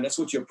grind, that's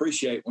what you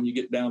appreciate when you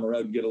get down the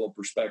road and get a little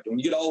perspective. When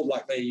you get old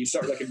like me, you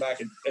start looking back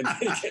and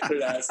get through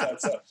that stuff.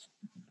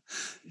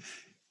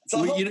 So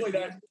hopefully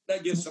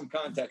that gives some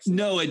context.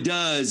 No, it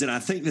does. And I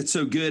think that's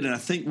so good. And I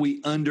think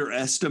we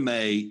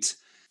underestimate,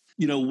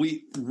 you know,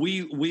 we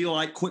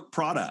like quick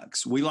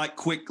products. We like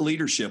quick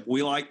leadership.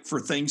 We like for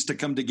things to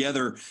come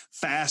together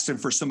fast and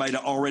for somebody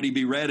to already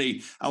be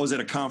ready. I was at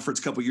a conference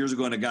a couple of years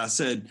ago and a guy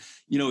said,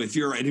 you know,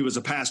 and he was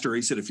a pastor,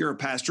 he said, if you're a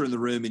pastor in the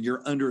room and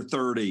you're under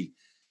 30,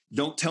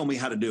 don't tell me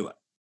how to do it.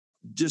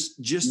 Just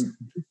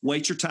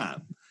wait your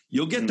time.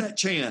 You'll get that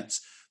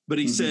chance. But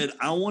he said,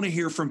 I want to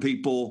hear from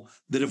people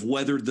that have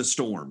weathered the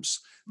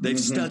storms. They've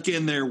stuck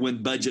in there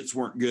when budgets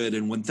weren't good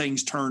and when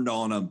things turned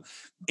on them.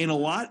 And a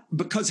lot,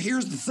 because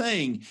here's the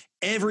thing,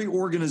 every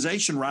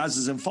organization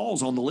rises and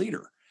falls on the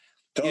leader.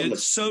 Totally.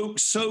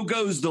 So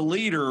goes the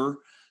leader,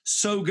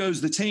 so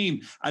goes the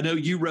team. I know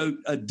you wrote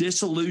a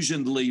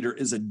disillusioned leader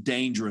is a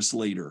dangerous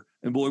leader.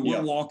 And boy,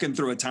 we're walking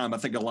through a time I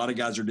think a lot of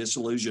guys are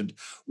disillusioned.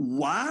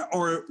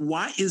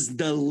 Why is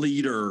the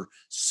leader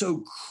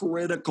so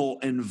critical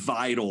and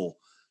vital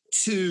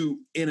to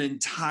an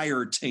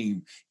entire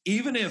team?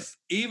 Even if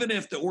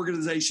the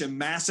organization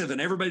massive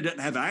and everybody doesn't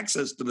have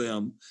access to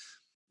them,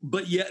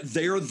 but yet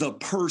they're the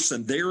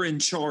person, they're in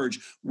charge.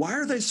 Why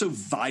are they so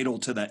vital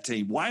to that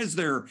team? Why is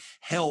their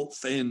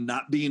health and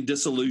not being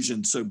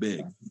disillusioned so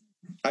big?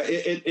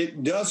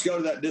 It does go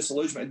to that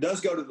disillusionment. It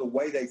does go to the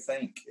way they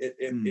think.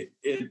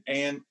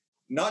 And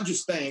not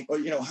just think,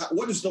 but, you know,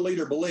 what does the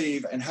leader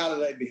believe and how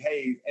do they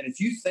behave? And if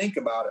you think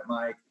about it,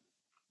 Mike,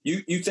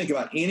 you think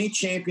about any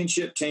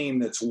championship team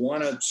that's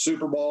won a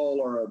Super Bowl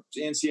or a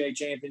NCAA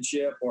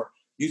championship, or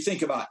you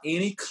think about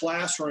any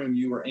classroom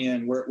you were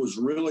in where it was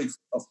really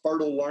a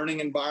fertile learning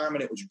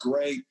environment. It was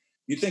great.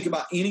 You think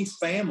about any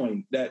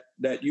family that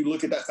you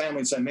look at that family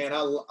and say, man,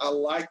 I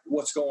like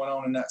what's going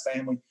on in that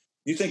family.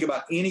 You think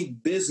about any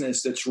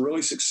business that's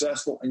really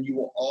successful, and you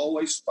will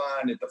always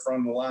find at the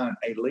front of the line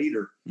a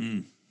leader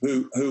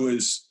who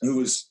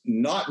is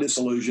not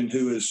disillusioned,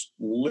 who is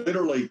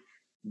literally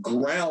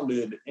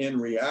grounded in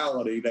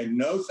reality. They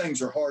know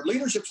things are hard.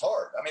 Leadership's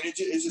hard. I mean,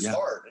 it's just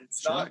hard.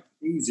 It's not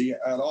easy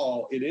at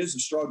all. It is a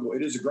struggle.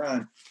 It is a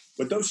grind.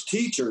 But those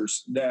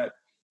teachers that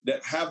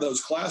have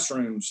those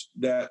classrooms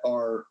that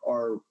are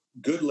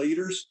good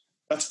leaders,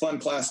 that's a fun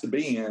class to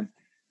be in.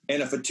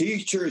 And if a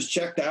teacher is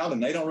checked out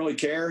and they don't really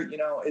care, you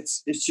know,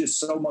 it's just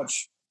so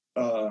much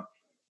of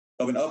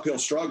an uphill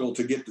struggle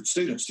to get the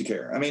students to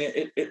care. I mean,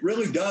 it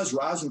really does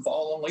rise and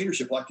fall on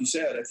leadership. Like you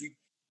said,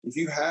 if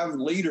you have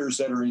leaders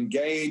that are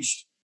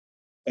engaged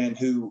and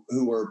who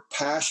are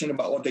passionate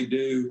about what they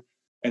do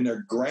and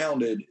they're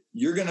grounded,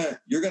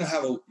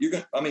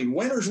 I mean,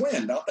 winners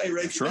win, don't they?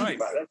 That's right.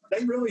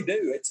 They really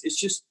do.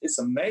 It's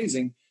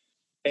amazing.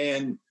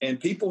 And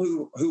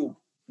people who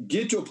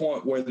get to a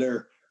point where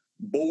they're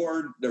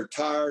bored, they're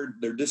tired,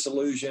 they're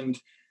disillusioned,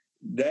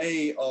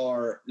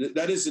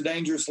 that is a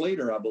dangerous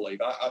leader, I believe.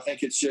 I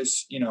think it's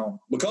just,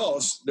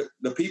 because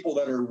the people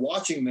that are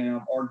watching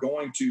them are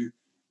going to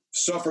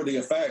suffer the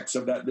effects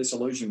of that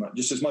disillusionment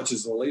just as much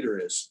as the leader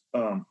is.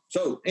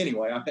 So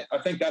anyway, I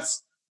think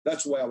that's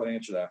the way I would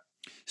answer that.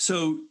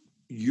 So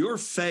your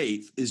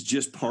faith is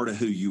just part of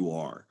who you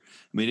are.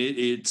 I mean,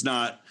 it's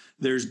not,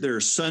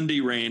 there's Sunday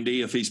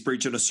Randy if he's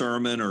preaching a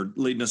sermon or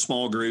leading a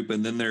small group,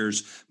 and then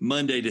there's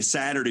Monday to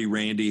Saturday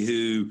Randy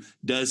who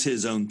does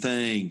his own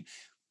thing.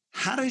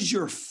 How does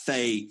your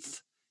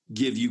faith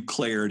give you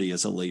clarity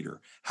as a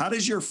leader? How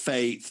does your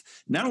faith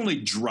not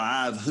only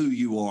drive who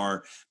you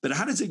are, but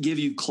how does it give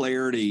you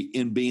clarity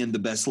in being the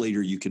best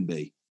leader you can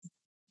be?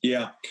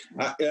 Yeah,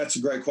 that's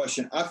a great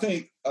question. I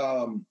think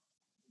almost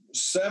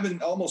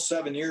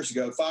 7 years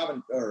ago,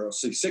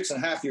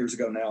 6.5 years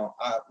ago now,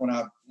 when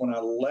I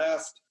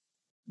left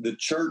the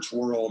church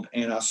world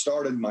and I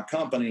started my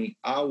company,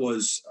 I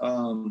was,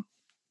 and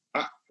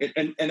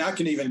I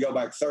can even go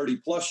back 30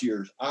 plus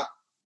years.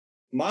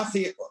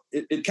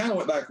 It kind of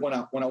went back when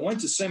I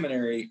went to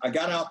seminary. I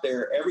got out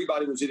there,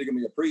 everybody was either going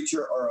to be a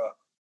preacher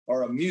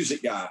or a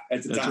music guy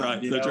at the time.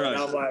 Right. That's right.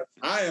 And I'm like,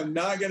 I am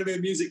not going to be a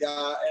music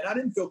guy, and I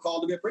didn't feel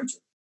called to be a preacher.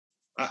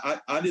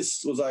 I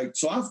just was like,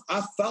 so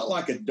I felt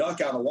like a duck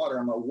out of water.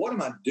 I'm like, what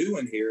am I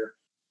doing here?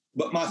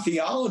 But my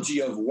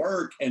theology of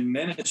work and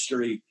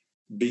ministry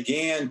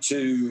began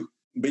to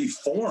be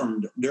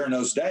formed during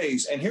those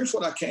days. And here's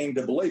what I came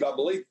to believe. I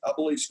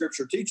believe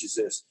Scripture teaches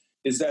this: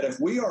 is that if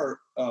we are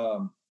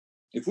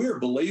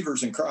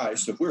believers in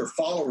Christ, if we're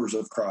followers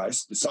of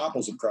Christ,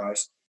 disciples of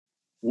Christ,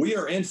 we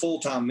are in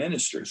full-time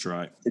ministry. That's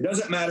right. It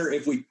doesn't matter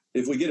if we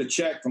get a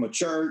check from a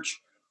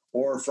church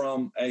or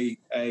from a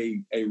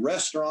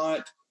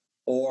restaurant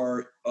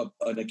or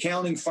an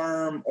accounting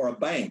firm or a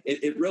bank.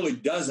 It really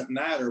doesn't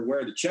matter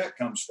where the check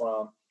comes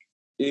from.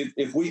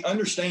 If we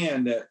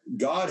understand that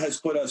God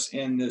has put us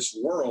in this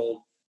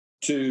world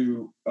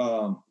to,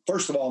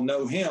 first of all,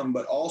 know Him,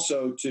 but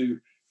also to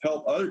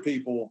help other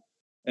people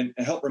and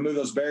help remove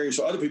those barriers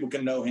so other people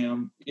can know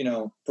Him,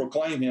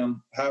 proclaim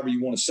Him, however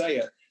you want to say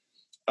it.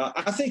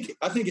 I think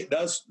it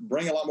does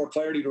bring a lot more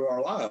clarity to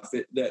our life.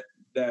 That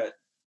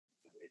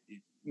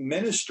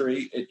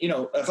ministry,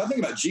 if I think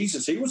about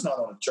Jesus, He was not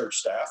on a church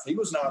staff. He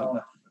was not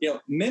on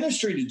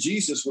ministry to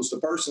Jesus was the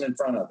person in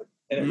front of Him.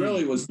 And it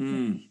really was.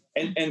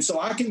 And so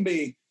I can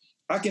be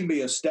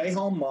a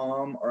stay-home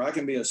mom, or I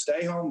can be a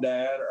stay-home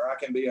dad, or I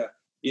can be a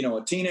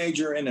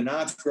teenager in the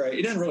 9th grade.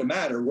 It doesn't really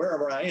matter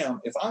wherever I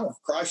am. If I'm a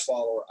Christ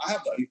follower, I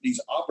have these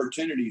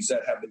opportunities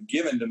that have been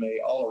given to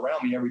me all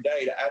around me every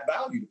day to add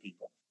value to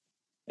people.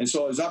 And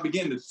so as I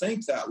began to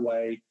think that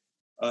way,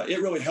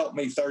 it really helped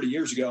me 30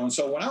 years ago. And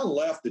so when I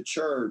left the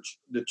church,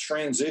 the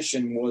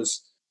transition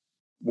was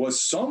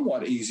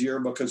somewhat easier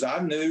because I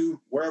knew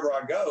wherever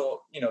I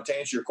go, to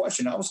answer your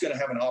question, I was going to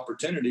have an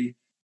opportunity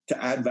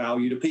to add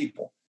value to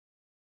people.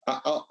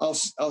 I'll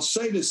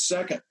say this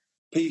second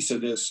piece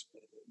of this,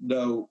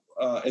 though,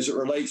 as it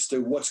relates to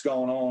what's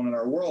going on in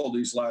our world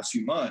these last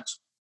few months.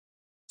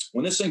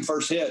 When this thing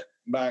first hit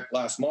back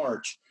last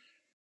March,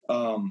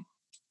 I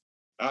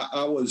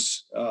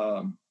was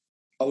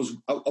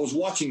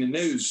watching the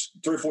news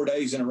 3 or 4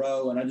 days in a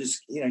row, and I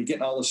just, you're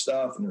getting all this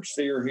stuff, and there's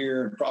fear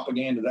here and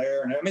propaganda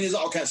there. And I mean, there's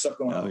all kinds of stuff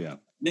going on. Oh, yeah.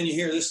 Then you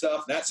hear this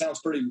stuff, and that sounds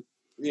pretty,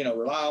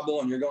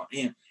 reliable, and you're going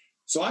in.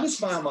 So I just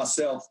found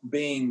myself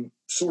being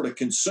sort of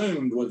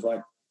consumed with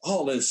like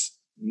all this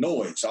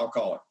noise, I'll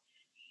call it.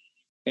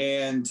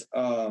 And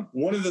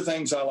one of the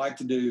things I like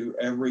to do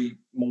every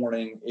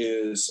morning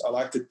is I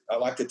like to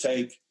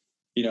take,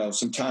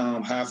 some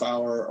time, half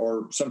hour,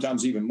 or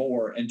sometimes even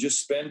more, and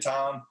just spend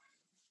time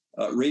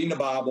reading the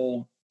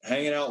Bible,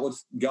 hanging out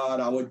with God,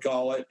 I would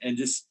call it, and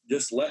just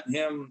letting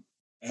Him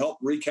help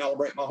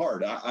recalibrate my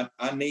heart.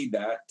 I need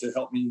that to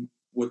help me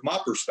with my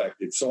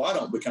perspective, so I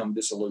don't become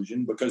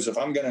disillusioned. Because if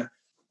I'm going to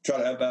try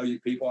to add value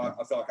to people, I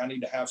feel like I need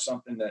to have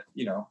something that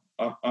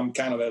I'm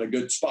kind of at a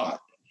good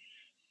spot.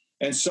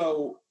 And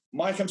so,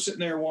 Mike, I'm sitting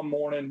there one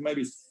morning,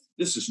 maybe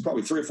this is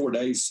probably 3 or 4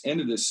 days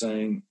into this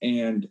thing,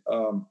 and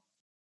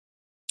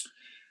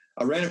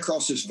I ran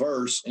across this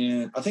verse,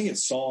 and I think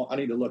it's I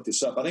need to look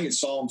this up. I think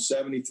it's Psalm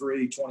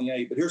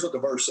 73:28, but here's what the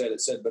verse said. It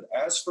said, "But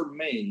as for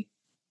me,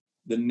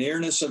 the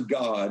nearness of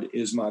God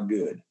is my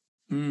good."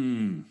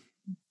 And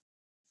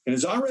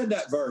as I read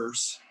that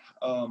verse,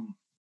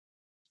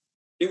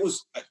 it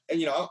was,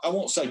 I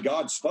won't say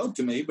God spoke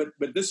to me, but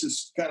this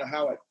is kind of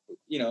how it,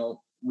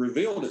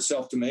 revealed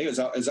itself to me as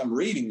I'm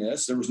reading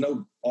this. There was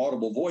no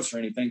audible voice or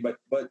anything, but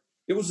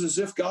it was as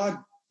if God,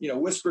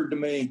 whispered to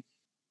me,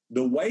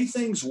 the way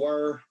things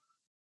were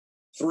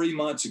 3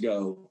 months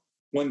ago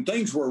when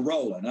things were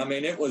rolling. I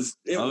mean, it was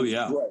great.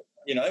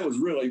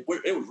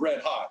 It was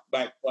red hot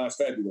back last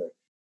February.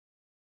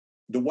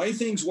 The way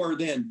things were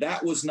then,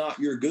 that was not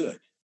your good.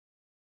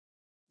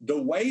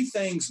 The way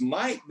things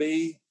might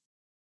be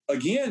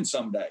again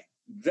someday,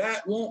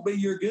 that won't be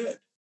your good.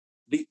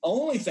 The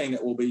only thing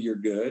that will be your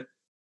good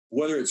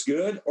whether it's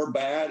good or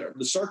bad, or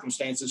the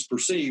circumstances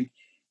perceived,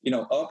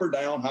 up or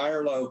down, high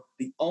or low,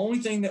 the only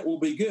thing that will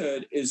be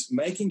good is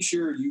making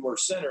sure you are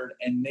centered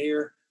and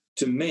near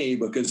to me,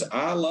 because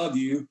I love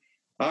you,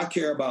 I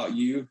care about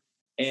you,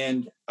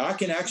 and I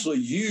can actually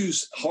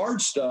use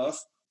hard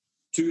stuff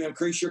to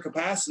increase your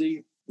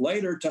capacity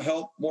later to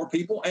help more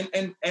people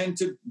and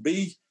to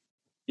be,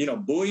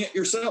 buoyant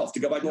yourself, to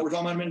go back to what we're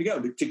talking about a minute ago,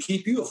 to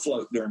keep you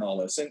afloat during all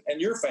this and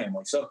your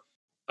family. So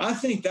I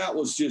think that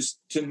was just,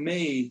 to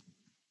me,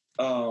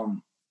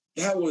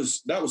 that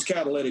was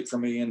catalytic for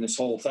me in this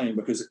whole thing,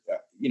 because,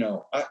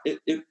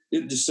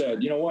 it just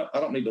said, you know what,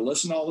 I don't need to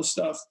listen to all this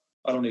stuff.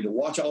 I don't need to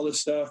watch all this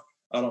stuff.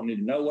 I don't need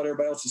to know what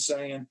everybody else is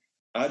saying.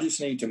 I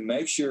just need to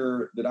make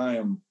sure that I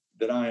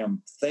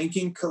am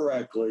thinking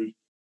correctly,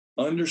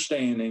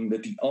 understanding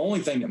that the only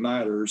thing that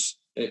matters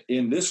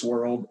in this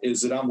world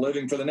is that I'm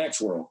living for the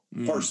next world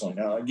personally.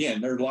 Now,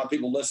 again, there's a lot of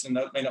people listening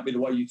that may not be the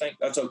way you think.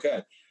 That's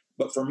okay.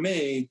 But for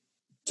me,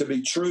 to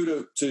be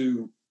true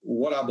to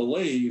what I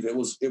believe, it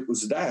was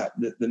that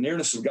the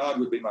nearness of God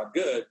would be my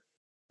good.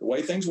 The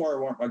way things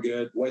weren't my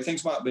good. The way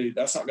things might be,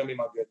 that's not going to be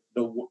my good.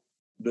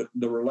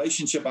 The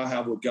relationship I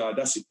have with God,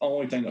 that's the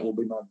only thing that will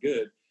be my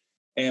good.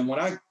 And when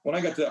I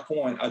got to that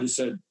point, I just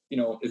said,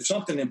 if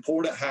something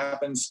important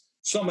happens,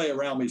 somebody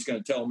around me is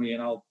going to tell me,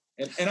 and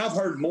I've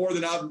heard more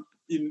than I've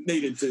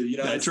needed to.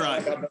 That's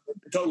right. Like I'm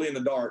totally in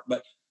the dark,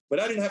 but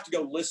I didn't have to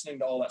go listening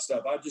to all that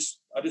stuff.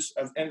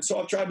 And so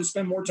I've tried to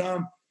spend more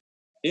time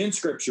in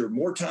Scripture,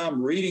 more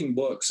time reading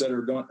books that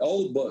are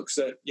old books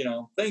that,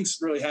 things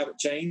really haven't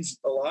changed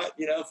a lot.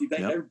 If you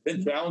think there've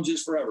been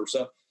challenges forever.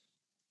 So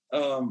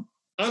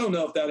I don't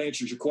know if that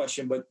answers your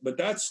question, but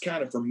that's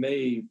kind of, for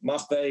me, my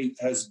faith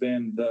has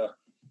been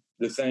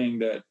the thing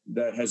that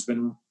has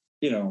been,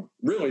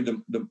 really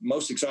the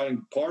most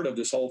exciting part of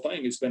this whole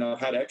thing. It's been,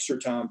 I've had extra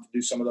time to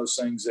do some of those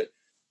things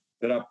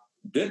that I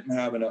didn't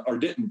have or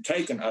didn't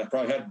take. And I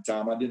probably had the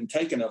time. I didn't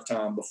take enough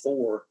time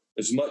before,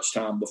 as much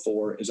time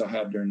before as I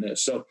have during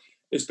this. So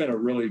it's been a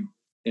really,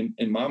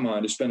 in my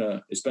mind, it's been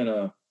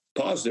a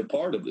positive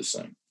part of this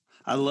thing.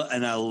 I love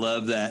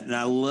that. And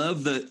I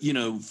love that,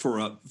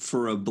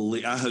 for a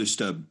belief, I host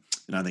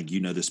and I think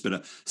this, but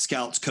a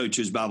Scouts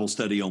Coaches Bible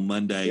study on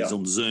Mondays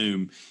on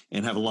Zoom,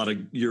 and have a lot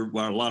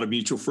of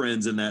mutual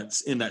friends in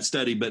that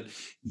study. But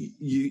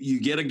you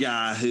get a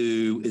guy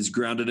who is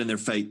grounded in their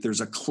faith. There's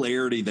a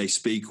clarity they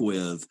speak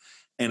with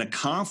and a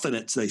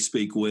confidence they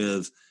speak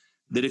with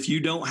that if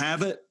you don't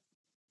have it,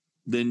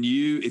 then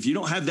if you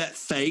don't have that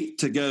faith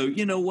to go,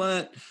 you know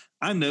what,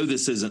 I know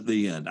this isn't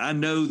the end. I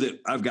know that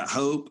I've got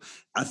hope.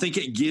 I think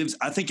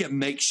it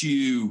makes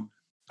you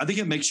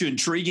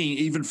intriguing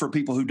even for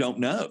people who don't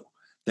know.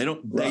 They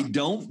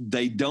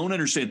don't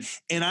understand.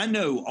 And I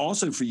know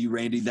also for you,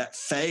 Randy, that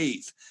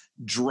faith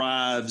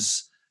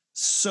drives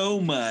so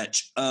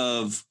much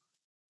of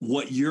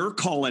what you're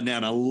calling now.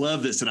 And I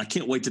love this, and I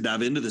can't wait to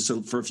dive into this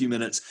for a few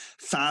minutes.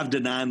 5 to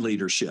 9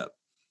 leadership.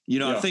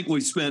 I think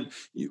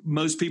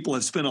most people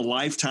have spent a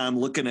lifetime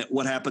looking at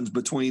what happens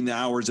between the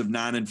hours of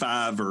 9 and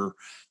 5, or,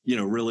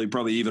 really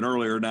probably even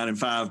earlier, 9 and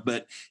 5.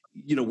 But,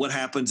 what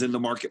happens in the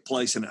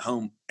marketplace and at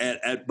home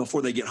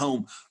before they get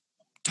home.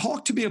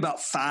 Talk to me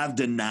about 5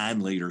 to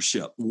 9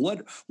 leadership.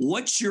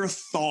 What's your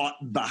thought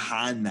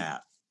behind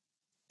that?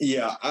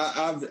 Yeah,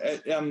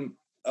 I'm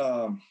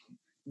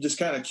just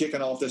kind of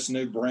kicking off this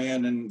new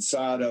brand and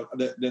side of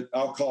that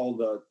I'll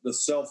call the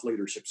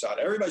self-leadership side.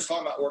 Everybody's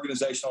talking about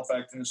organizational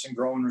effectiveness and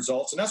growing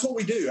results, and that's what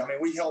we do. I mean,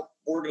 we help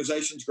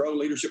organizations grow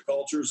leadership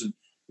cultures and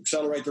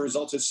accelerate the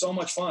results. It's so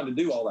much fun to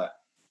do all that.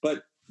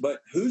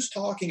 But who's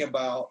talking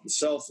about the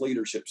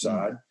self-leadership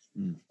side?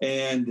 Mm-hmm.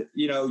 And,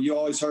 you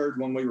always heard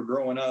when we were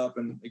growing up,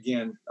 and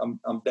again,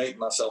 I'm dating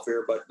myself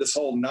here, but this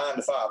whole 9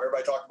 to 5,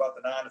 everybody talked about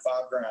the 9 to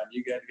 5 grind.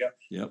 You got to go.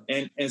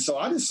 Yep. And so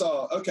I just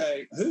saw,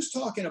 okay, who's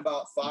talking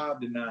about 5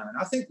 to 9?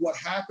 I think what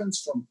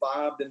happens from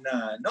 5 to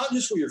 9, not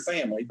just with your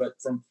family, but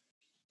from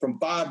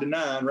 5 to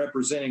 9,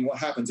 representing what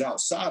happens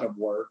outside of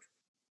work,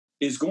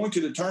 is going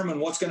to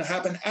determine what's going to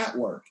happen at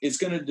work. It's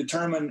going to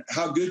determine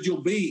how good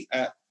you'll be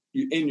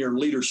in your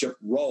leadership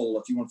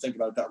role, if you want to think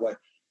about it that way.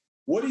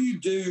 What do you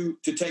do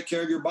to take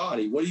care of your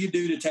body? What do you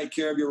do to take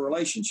care of your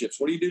relationships?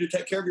 What do you do to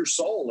take care of your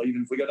soul?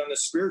 Even if we go down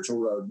this spiritual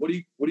road, what do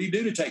you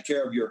do to take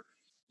care of your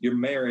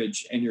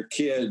marriage and your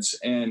kids?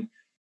 And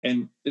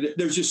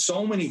there's just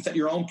so many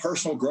your own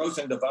personal growth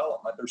and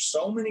development. There's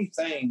so many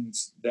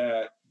things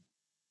that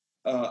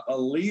a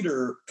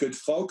leader could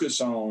focus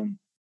on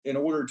in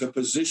order to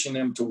position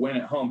them to win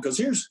at home. Because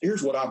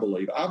here's what I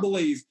believe. I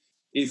believe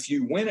if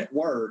you win at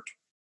work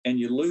and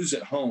you lose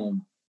at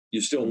home,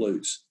 you still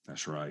lose.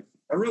 That's right.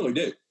 I really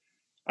do.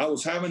 I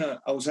was having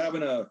a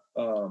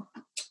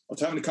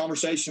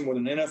conversation with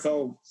an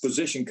NFL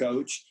position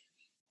coach,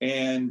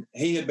 and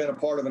he had been a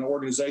part of an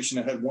organization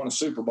that had won a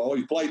Super Bowl.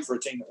 He played for a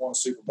team that won a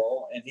Super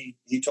Bowl, and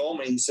he told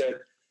me, he said,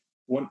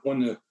 when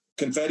the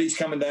confetti's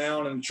coming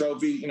down and the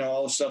trophy,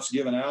 all the stuff's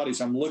given out, he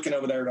said, I'm looking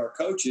over there at our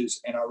coaches,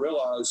 and I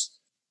realized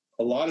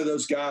a lot of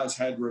those guys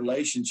had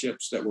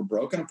relationships that were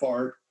broken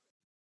apart.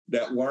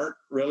 that weren't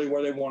really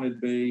where they wanted to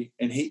be.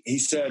 And he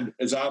said,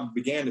 as I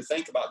began to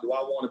think about, do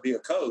I want to be a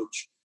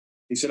coach?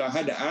 He said, I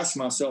had to ask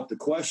myself the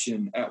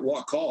question, at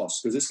what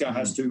cost? Because this guy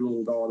has 2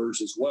 little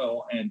daughters as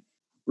well, and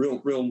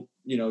real,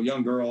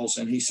 young girls.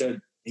 And he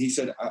said,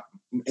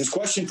 his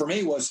question for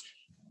me was,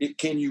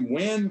 can you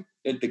win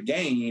at the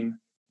game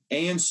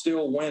and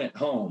still win at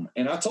home?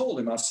 And I told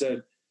him, I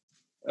said,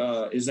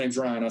 his name's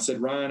Ryan. I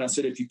said, Ryan,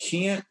 if you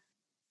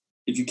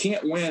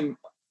can't win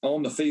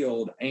on the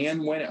field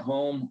and win at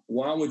home,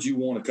 why would you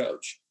want to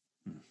coach?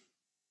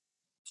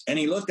 And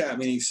he looked at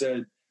me and he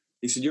said,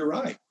 you're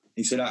right.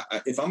 He said,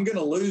 if I'm going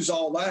to lose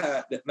all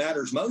that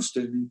matters most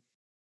to me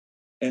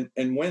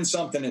and win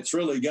something that's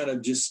really going to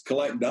just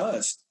collect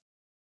dust,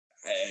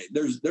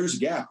 there's a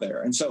gap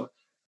there. And so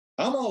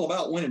I'm all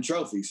about winning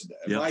trophies.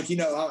 Yep. Mike,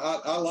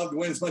 I love to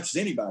win as much as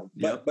anybody.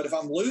 But if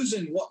I'm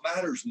losing what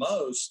matters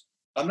most,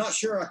 I'm not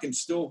sure I can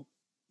still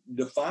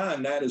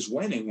define that as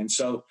winning. And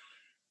so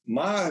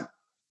my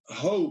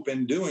hope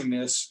in doing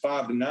this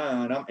 5 to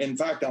 9,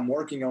 I'm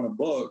working on a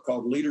book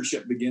called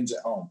Leadership Begins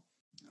at Home.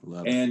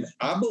 And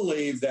I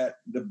believe that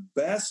the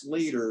best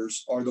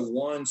leaders are the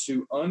ones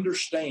who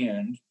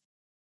understand,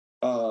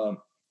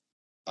 I'll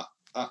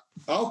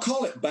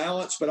call it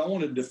balance, but I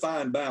want to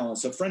define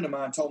balance. A friend of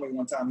mine told me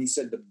one time, he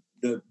said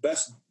the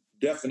best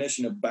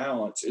definition of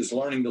balance is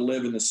learning to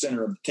live in the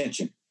center of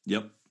tension.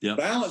 Yep.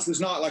 Balance is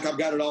not like I've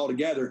got it all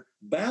together.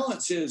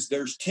 Balance is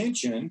there's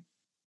tension,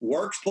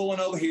 work's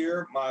pulling over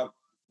here, my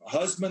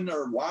husband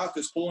or wife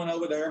is pulling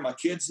over there, my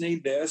kids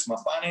need this, my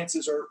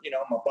finances are,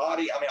 my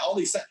body, all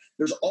these things.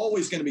 There's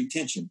always going to be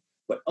tension,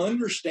 but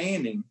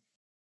understanding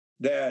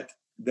that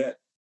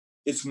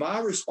it's my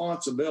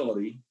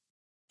responsibility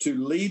to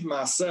lead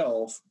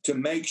myself to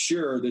make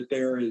sure that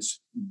there is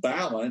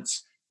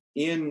balance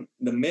in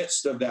the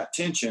midst of that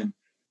tension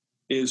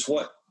is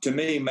what, to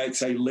me,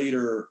 makes a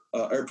leader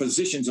or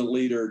positions a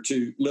leader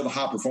to live a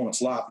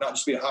high-performance life, not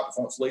just be a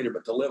high-performance leader,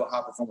 but to live a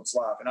high-performance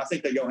life. And I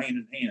think they go hand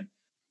in hand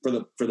for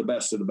the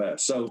best of the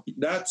best. So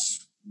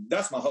that's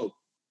my hope.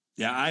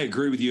 Yeah, I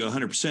agree with you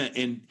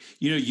 100%. And,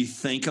 you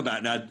think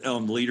about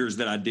leaders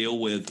that I deal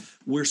with,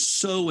 we're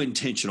so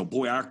intentional.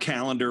 Boy, our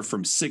calendar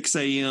from 6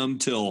 a.m.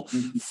 till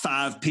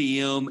 5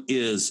 p.m.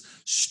 is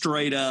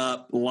straight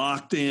up,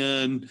 locked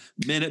in,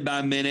 minute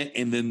by minute.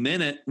 And the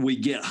minute we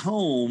get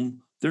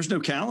home, there's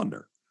no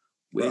calendar.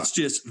 Right. It's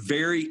just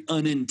very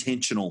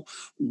unintentional.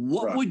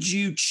 What would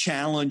you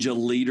challenge a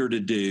leader to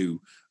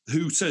do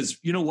who says,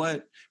 you know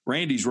what,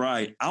 Randy's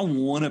right, I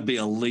want to be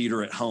a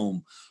leader at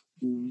home?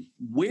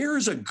 Where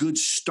is a good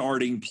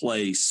starting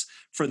place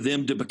for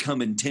them to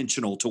become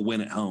intentional to win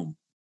at home?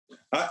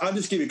 I'll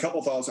just give you a couple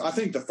of thoughts. I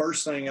think the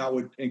first thing I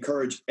would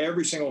encourage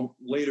every single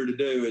leader to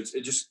do is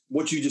just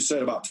what you just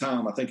said about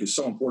time. I think is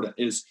so important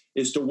is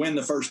to win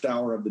the first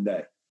hour of the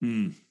day.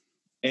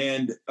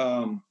 And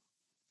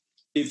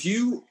if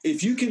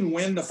you can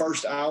win the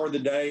first hour of the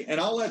day,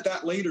 and I'll let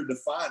that leader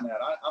define that.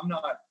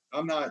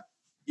 I'm not,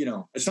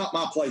 it's not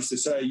my place to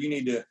say you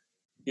need to,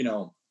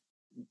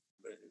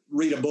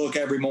 read a book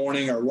every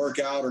morning or work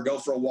out or go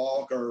for a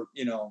walk or,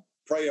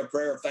 pray a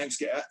prayer of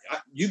thanksgiving.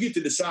 You get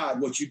to decide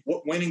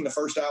what winning the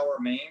first hour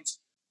means,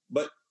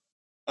 but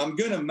I'm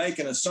going to make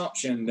an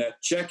assumption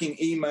that checking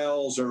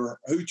emails or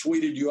who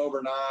tweeted you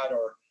overnight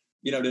or,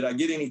 did I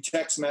get any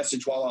text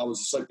message while I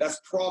was asleep?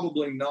 That's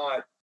probably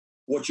not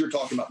what you're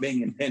talking about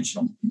being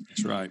intentional.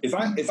 That's right.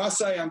 If I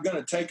say I'm going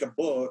to take a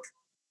book,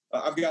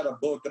 I've got a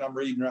book that I'm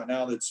reading right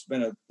now that's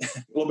been a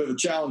little bit of a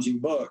challenging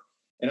book.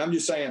 And I'm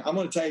just saying, I'm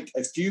going to take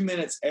a few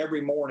minutes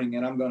every morning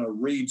and I'm going to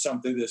read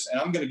something this,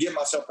 and I'm going to give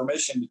myself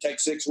permission to take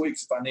 6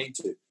 weeks if I need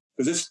to,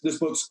 because this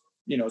book's,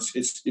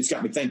 it's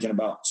got me thinking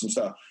about some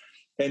stuff.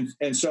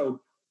 And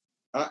so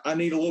I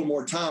need a little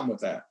more time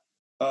with that.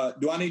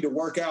 Do I need to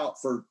work out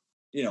for,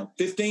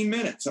 15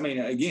 minutes? I mean,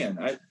 again,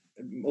 a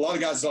lot of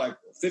guys are like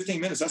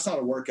 15 minutes. That's not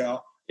a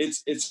workout.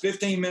 It's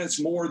 15 minutes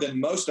more than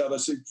most of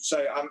us who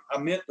say I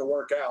meant to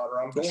work out or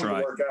I'm going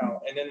to work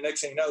out. And then the next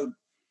thing you know,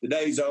 the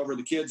day's over,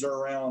 the kids are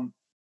around,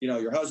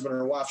 your husband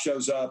or wife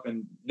shows up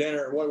and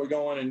dinner, where we're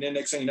going. And then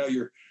next thing you know,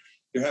 you're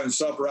having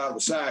supper out of a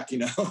sack,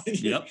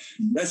 Yep.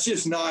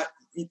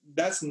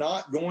 That's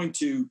not going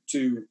to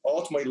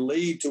ultimately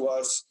lead to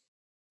us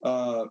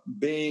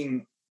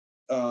being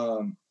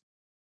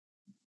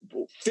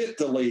fit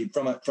to lead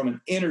from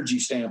an energy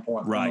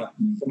standpoint, right?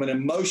 From an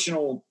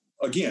emotional,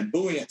 again,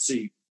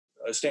 buoyancy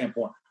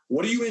standpoint.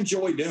 What do you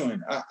enjoy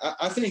doing?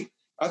 I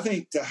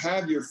think to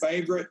have your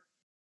favorite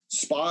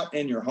spot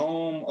in your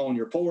home, on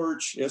your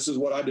porch. This is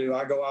what I do.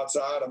 I go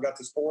outside. I've got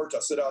this porch. I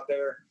sit out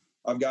there.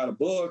 I've got a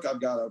book. I've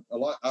got a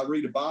lot. I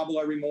read a Bible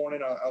every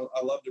morning.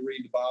 I love to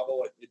read the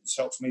Bible. It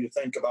helps me to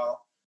think about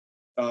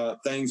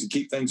things and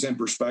keep things in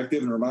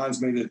perspective, and reminds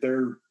me that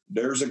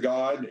there's a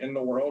God in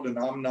the world and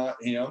I'm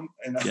not him.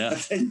 And yeah.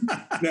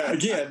 Now,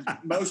 again,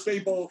 most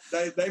people,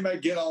 they may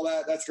get all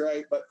that. That's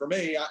great. But for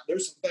me,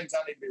 there's some things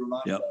I need to be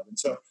reminded of. And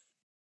so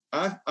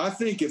I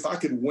think if I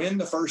could win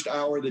the first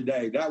hour of the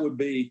day, that would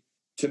be,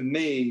 to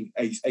me,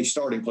 a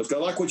starting place. I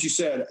like what you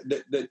said,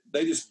 that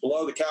they just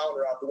blow the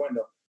calendar out the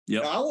window.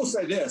 Yep. Now, I will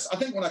say this. I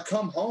think when I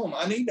come home,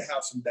 I need to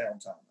have some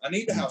downtime. I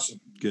need to have some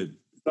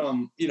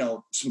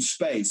some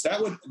space. That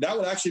would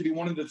actually be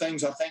one of the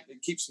things I think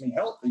that keeps me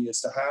healthy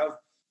is to have,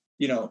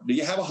 do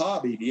you have a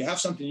hobby? Do you have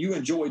something you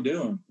enjoy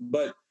doing?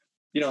 But,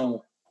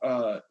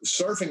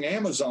 surfing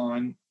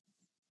Amazon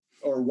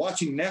or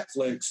watching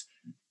Netflix,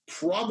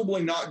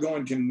 probably not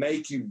going to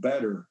make you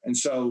better. And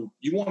so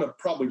you want to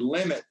probably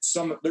limit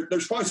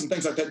there's probably some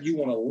things like that you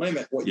want to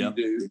limit what you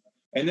do.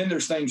 And then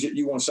there's things that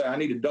you want to say, I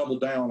need to double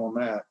down on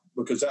that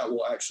because that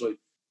will actually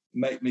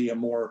make me a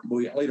more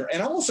brilliant leader.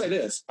 And I will say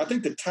this, I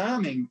think the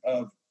timing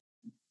of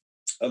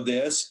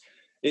this,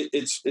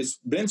 it's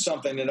been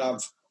something that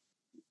I've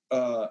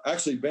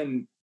actually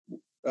been,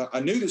 I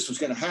knew this was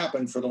going to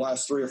happen for the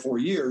last 3 or 4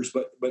 years,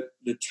 but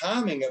the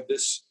timing of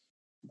this,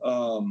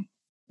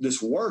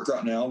 this work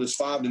right now, this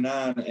 5 to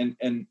 9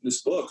 and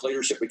this book,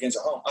 Leadership Begins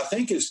at Home, I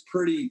think is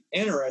pretty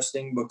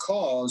interesting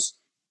because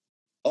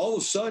all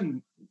of a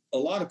sudden, a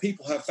lot of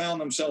people have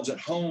found themselves at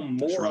home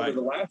more over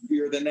the last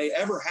year than they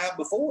ever have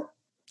before.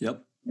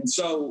 Yep. And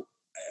so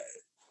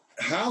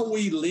how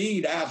we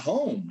lead at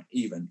home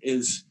even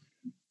is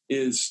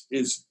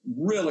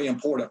really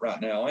important right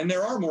now. And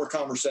there are more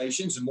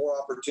conversations and more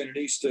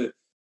opportunities to,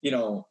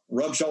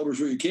 rub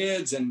shoulders with your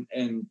kids and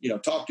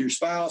talk to your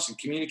spouse and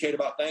communicate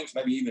about things.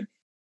 Maybe even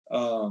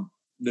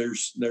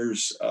there's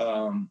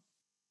some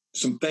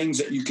things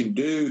that you can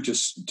do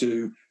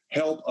to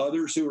help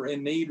others who are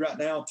in need right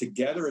now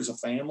together as a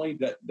family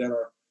that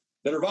are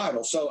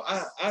vital. So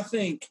I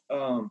think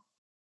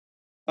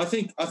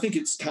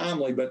it's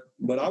timely,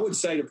 but I would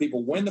say to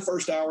people, win the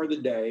first hour of the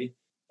day.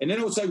 And then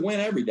I would say win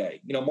every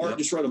day. Mark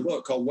just wrote a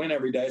book called Win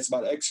Every Day. It's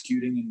about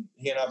executing. And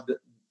he and I've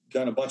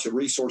done a bunch of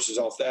resources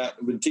off that.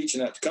 We've been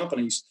teaching that to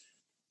companies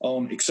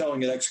on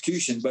excelling at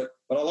execution. But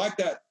I like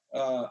that.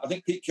 I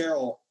think Pete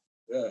Carroll,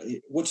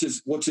 he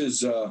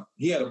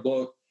had a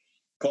book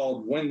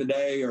called Win the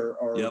Day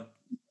or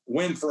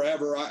Win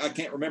Forever. I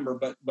can't remember,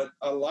 but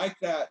I like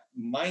that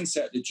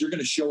mindset that you're going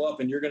to show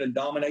up and you're going to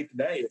dominate the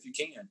day if you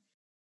can.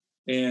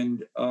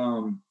 And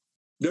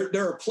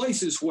there are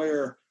places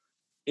where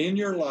in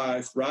your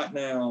life right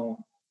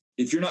now,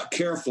 if you're not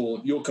careful,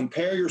 you'll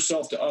compare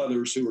yourself to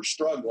others who are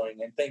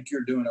struggling and think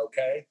you're doing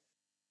okay.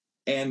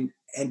 And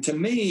to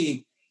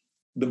me,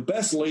 the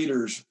best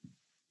leaders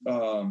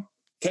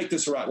take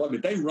this the right way,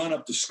 but they run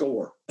up the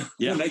score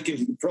when they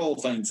can control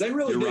things. They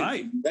really do.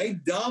 Right. They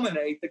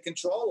dominate the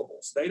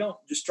controllables. They don't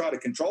just try to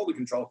control the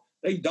control.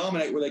 They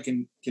dominate where they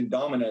can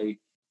dominate.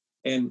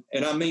 And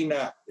I mean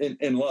that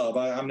in love.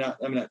 I'm not,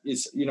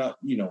 it's, there's no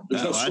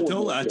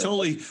score. I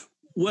totally,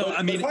 well,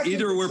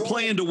 either we're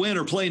playing to win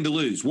or playing to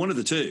lose, one of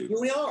the two.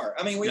 We are.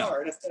 We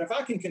are. And if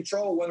I can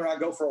control whether I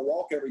go for a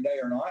walk every day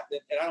or not,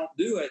 and I don't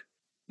do it,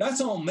 that's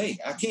on me.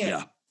 I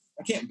can't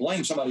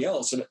blame somebody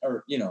else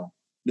or,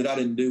 that I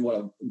didn't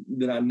do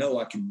that I know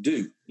I can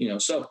do,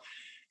 So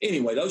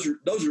anyway, those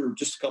are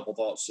just a couple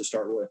thoughts to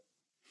start with.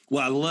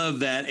 Well, I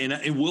love that.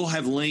 And we'll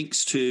have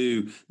links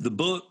to the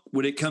book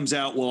when it comes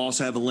out. We'll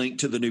also have a link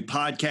to the new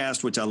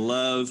podcast, which I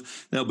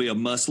love. That'll be a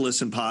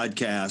must-listen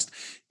podcast.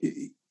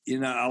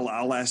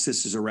 I'll ask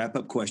this as a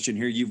wrap-up question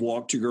here. You've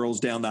walked your girls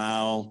down the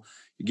aisle.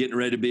 You're getting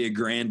ready to be a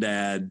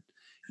granddad.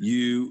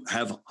 You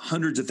have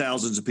hundreds of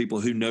thousands of people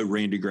who know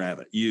Randy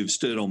Gravett. You've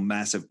stood on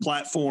massive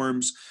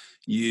platforms.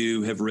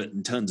 You have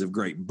written tons of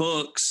great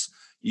books.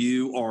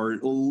 You are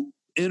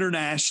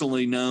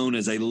internationally known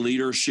as a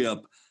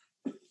leadership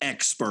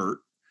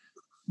expert,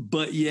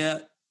 but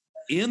yet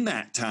in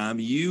that time,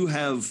 you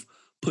have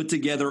put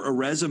together a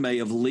resume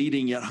of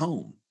leading at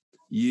home.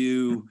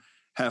 You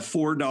have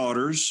 4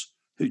 daughters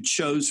who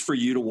chose for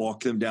you to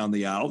walk them down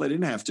the aisle. They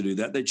didn't have to do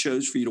that. They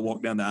chose for you to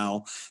walk down the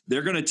aisle.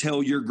 They're going to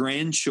tell your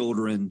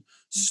grandchildren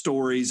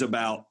stories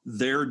about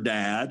their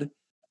dad,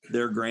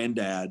 their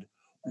granddad.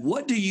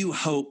 What do you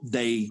hope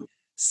they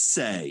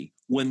say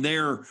when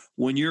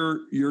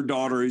your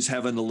daughter is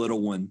having the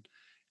little one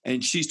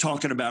and she's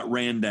talking about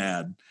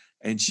Randad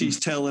and she's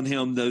telling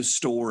him those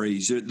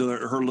stories,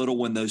 her little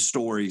one, those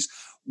stories?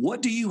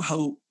 What do you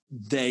hope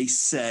they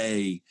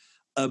say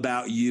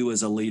about you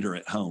as a leader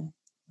at home?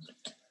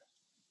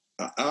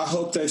 I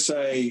hope they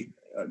say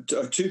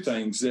 2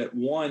 things. That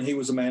one, he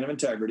was a man of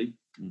integrity.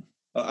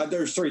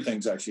 There's 3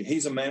 things, actually.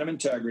 He's a man of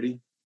integrity.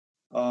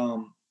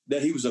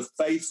 That he was a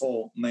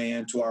faithful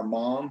man to our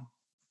mom.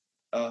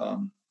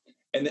 And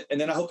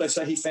then I hope they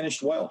say he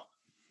finished well.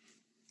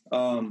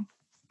 I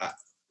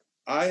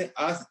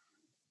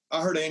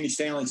heard Andy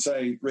Stanley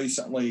say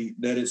recently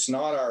that it's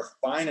not our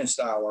finest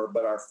hour,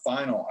 but our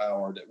final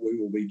hour that we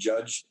will be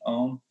judged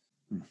on.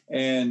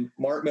 And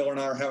Mark Miller and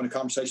I were having a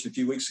conversation a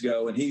few weeks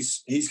ago, and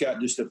he's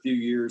got just a few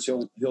years.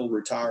 He'll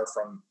retire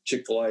from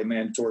Chick-fil-A,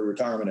 mandatory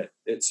retirement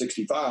at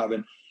 65.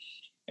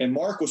 And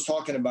Mark was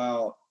talking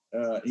about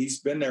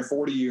he's been there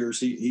 40 years.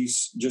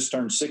 He's just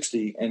turned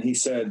 60, and he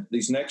said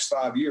these next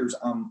 5 years,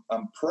 I'm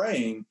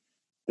praying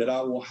that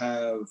I will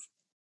have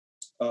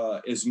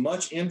as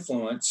much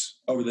influence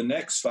over the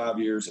next 5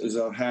 years as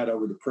I've had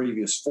over the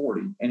previous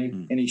 40.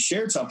 And he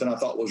shared something I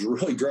thought was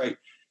really great.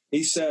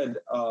 He said,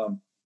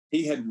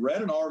 he had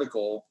read an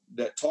article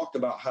that talked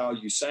about how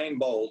Usain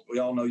Bolt, we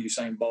all know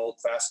Usain Bolt,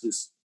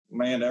 fastest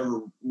man to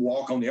ever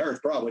walk on the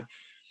earth, probably.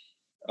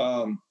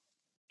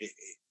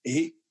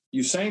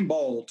 Usain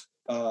Bolt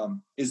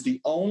is the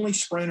only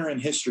sprinter in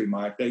history,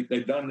 Mike.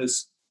 They've done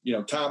this,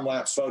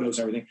 time-lapse photos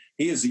and everything.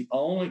 He is the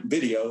only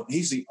video.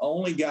 He's the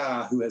only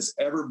guy who has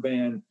ever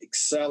been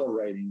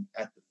accelerating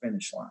at the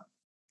finish line.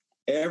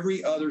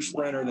 Every other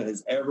sprinter that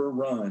has ever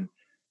run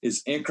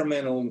is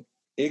incrementally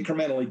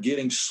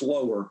getting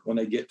slower when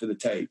they get to the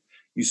tape.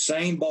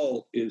 Usain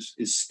Bolt is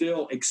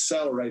still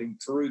accelerating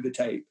through the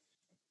tape.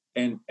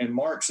 And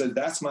Mark said,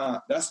 that's my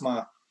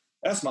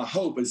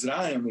hope, is that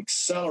I am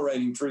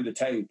accelerating through the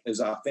tape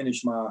as I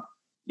finish my,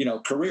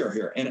 career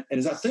here. And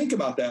as I think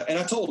about that, and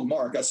I told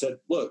Mark, I said,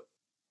 look,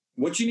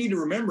 what you need to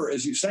remember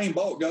is Usain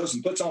Bolt goes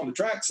and puts on the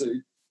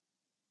tracksuit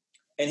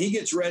and he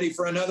gets ready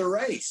for another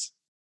race.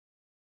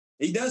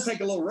 He does take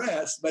a little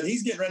rest, but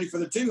he's getting ready for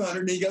the 200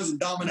 and he goes and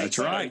dominates. That's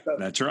right. So,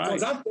 That's right. So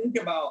as I think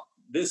about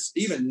this,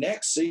 even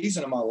next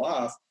season of my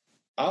life,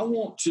 I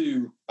want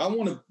to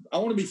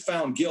be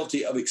found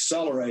guilty of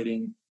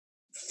accelerating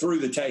through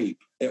the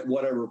tape at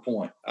whatever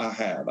point I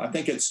have. I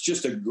think it's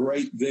just a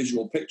great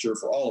visual picture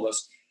for all of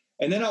us.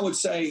 And then I would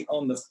say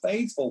on the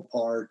faithful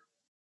part,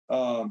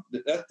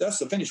 that's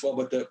the finish well,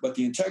 but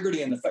the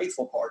integrity and the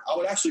faithful part, I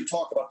would actually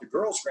talk about the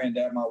girl's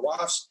granddad. My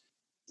wife's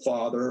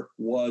father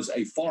was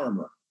a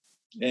farmer,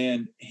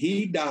 and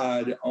he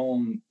died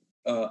on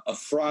a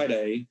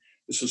Friday.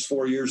 This was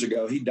 4 years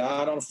ago. He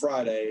died on a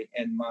Friday,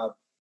 and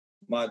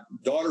my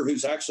daughter,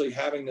 who's actually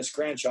having this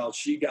grandchild,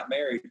 she got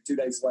married 2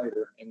 days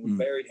later, and we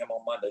buried him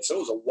on Monday. So it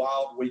was a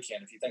wild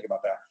weekend, if you think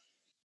about that.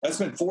 That's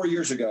been 4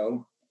 years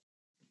ago.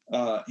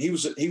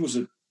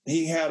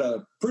 He had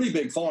a pretty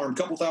big farm,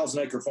 couple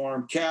 1,000-acre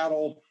farm,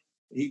 cattle.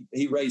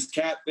 He raised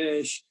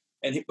catfish,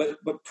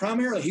 but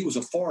primarily he was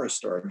a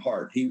forester at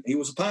heart. He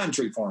was a pine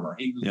tree farmer.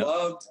 He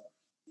loved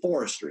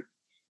forestry.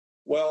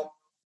 Well,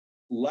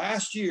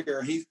 last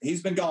year,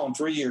 he's been gone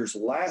 3 years.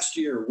 Last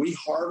year, we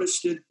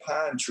harvested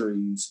pine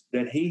trees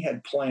that he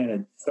had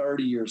planted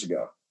 30 years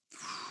ago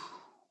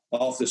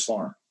off this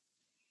farm.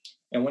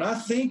 And when I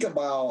think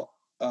about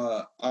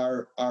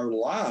our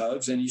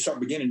lives, and you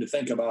start beginning to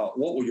think about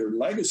what will your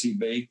legacy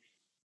be,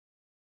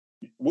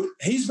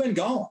 he's been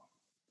gone.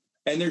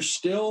 And there's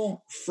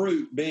still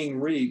fruit being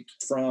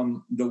reaped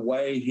from the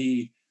way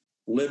he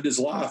lived his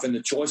life and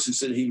the choices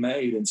that he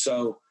made. And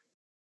so,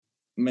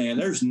 man,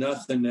 there's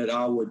nothing that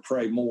I would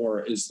pray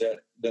more is that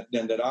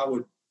I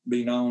would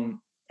be known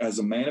as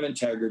a man of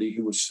integrity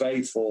who was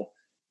faithful,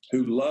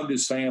 who loved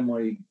his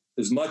family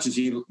as much as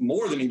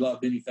more than he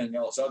loved anything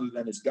else other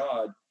than his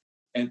God.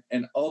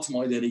 And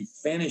ultimately that he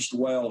finished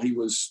well. He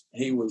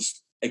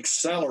was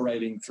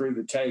accelerating through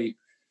the tape.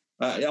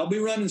 I'll be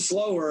running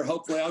slower.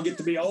 Hopefully I'll get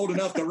to be old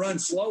enough to run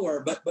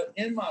slower, but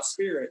in my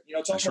spirit,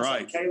 it's almost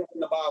like Caleb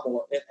in the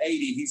Bible at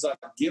 80, he's like,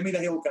 give me the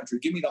hill country,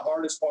 give me the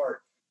hardest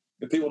part.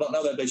 If people don't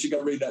know that, they should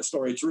go read that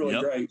story. It's really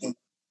great.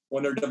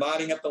 When they're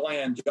dividing up the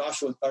land,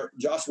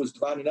 Joshua's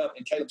dividing up,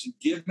 and Caleb said,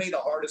 give me the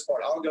hardest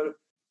part.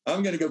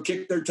 I'm going to go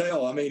kick their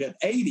tail. I mean, at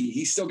 80,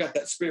 he's still got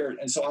that spirit.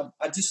 And so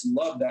I just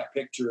love that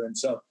picture. And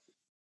so,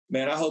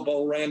 man, I hope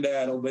old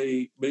Randad will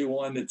be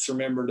one that's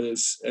remembered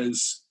as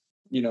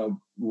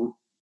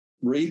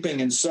reaping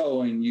and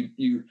sowing.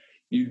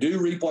 You do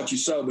reap what you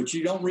sow, but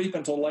you don't reap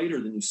until later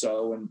than you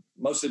sow. And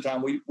most of the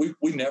time we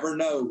never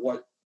know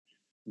what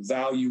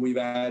value we've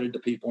added to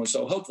people. And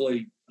so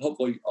hopefully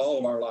all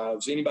of our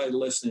lives, anybody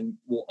listening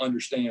will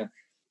understand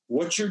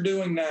what you're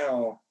doing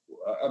now.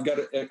 I've got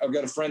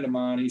a friend of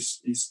mine.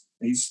 He's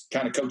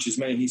kind of coaches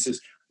me. He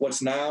says,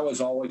 what's now is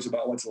always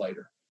about what's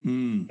later.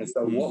 And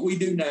so what we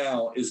do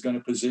now is going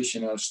to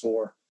position us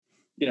for,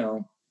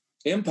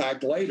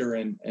 impact later.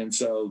 And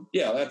so,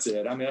 yeah, that's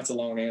it. I mean, that's a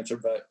long answer,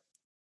 but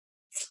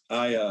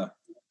I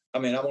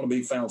want to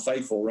be found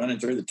faithful running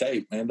through the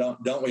tape, man.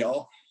 Don't we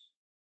all?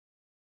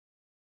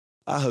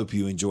 I hope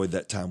you enjoyed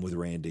that time with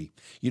Randy.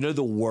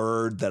 The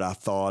word that I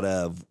thought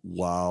of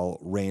while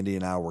Randy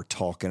and I were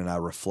talking and I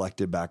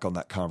reflected back on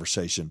that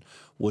conversation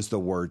was the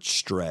word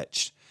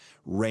stretched.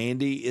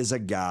 Randy is a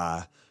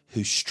guy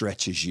who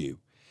stretches you.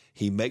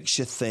 He makes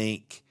you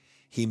think.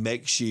 He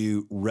makes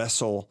you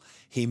wrestle.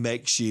 He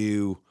makes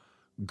you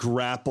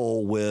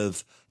grapple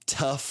with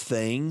tough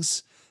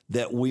things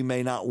that we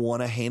may not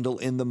want to handle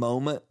in the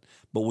moment,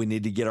 but we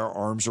need to get our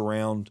arms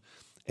around.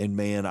 And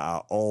man,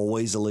 I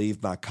always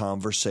leave my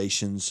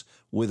conversations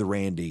with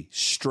Randy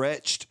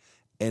stretched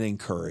and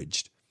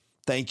encouraged.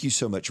 Thank you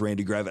so much,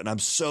 Randy Gravett. And I'm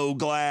so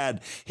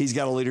glad he's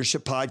got a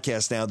leadership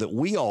podcast now that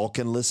we all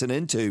can listen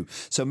into.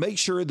 So make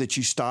sure that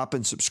you stop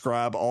and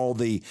subscribe. All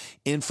the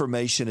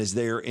information is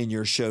there in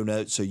your show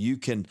notes so you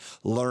can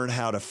learn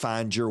how to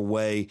find your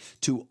way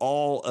to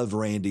all of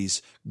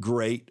Randy's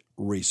great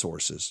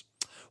resources.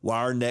 Well,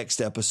 our next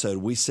episode,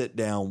 we sit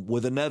down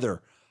with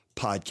another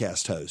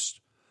podcast host.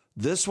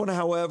 This one,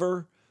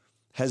 however,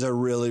 has a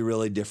really,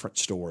 really different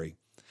story.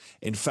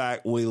 In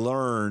fact, we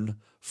learn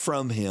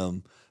from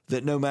him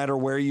that no matter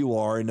where you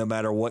are and no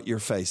matter what you're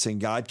facing,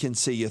 God can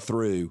see you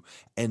through,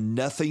 and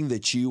nothing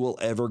that you will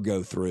ever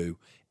go through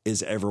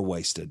is ever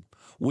wasted.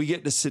 We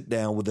get to sit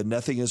down with the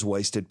Nothing is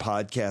Wasted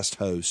podcast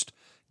host,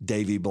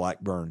 Davey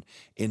Blackburn,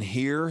 and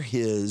hear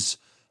his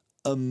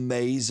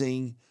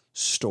amazing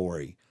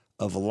story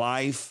of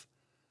life,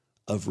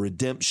 of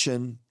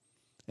redemption,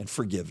 and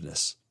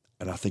forgiveness.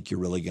 And I think you're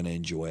really going to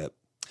enjoy it.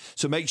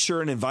 So make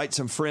sure and invite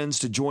some friends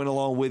to join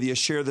along with you.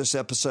 Share this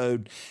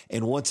episode.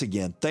 And once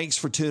again, thanks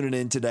for tuning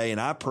in today. And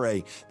I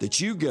pray that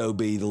you go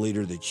be the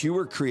leader that you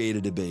were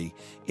created to be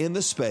in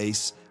the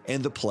space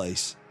and the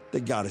place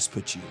that God has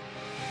put you.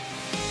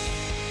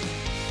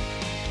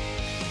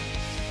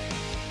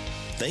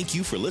 Thank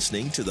you for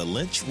listening to the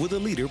Lynch with a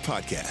Leader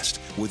podcast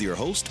with your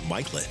host,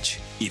 Mike Lynch.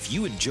 If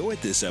you enjoyed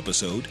this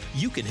episode,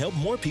 you can help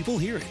more people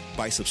hear it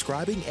by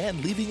subscribing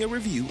and leaving a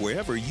review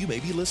wherever you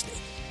may be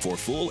listening. For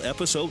full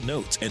episode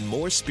notes and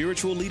more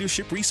spiritual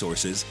leadership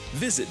resources,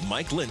 visit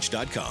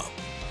MikeLynch.com.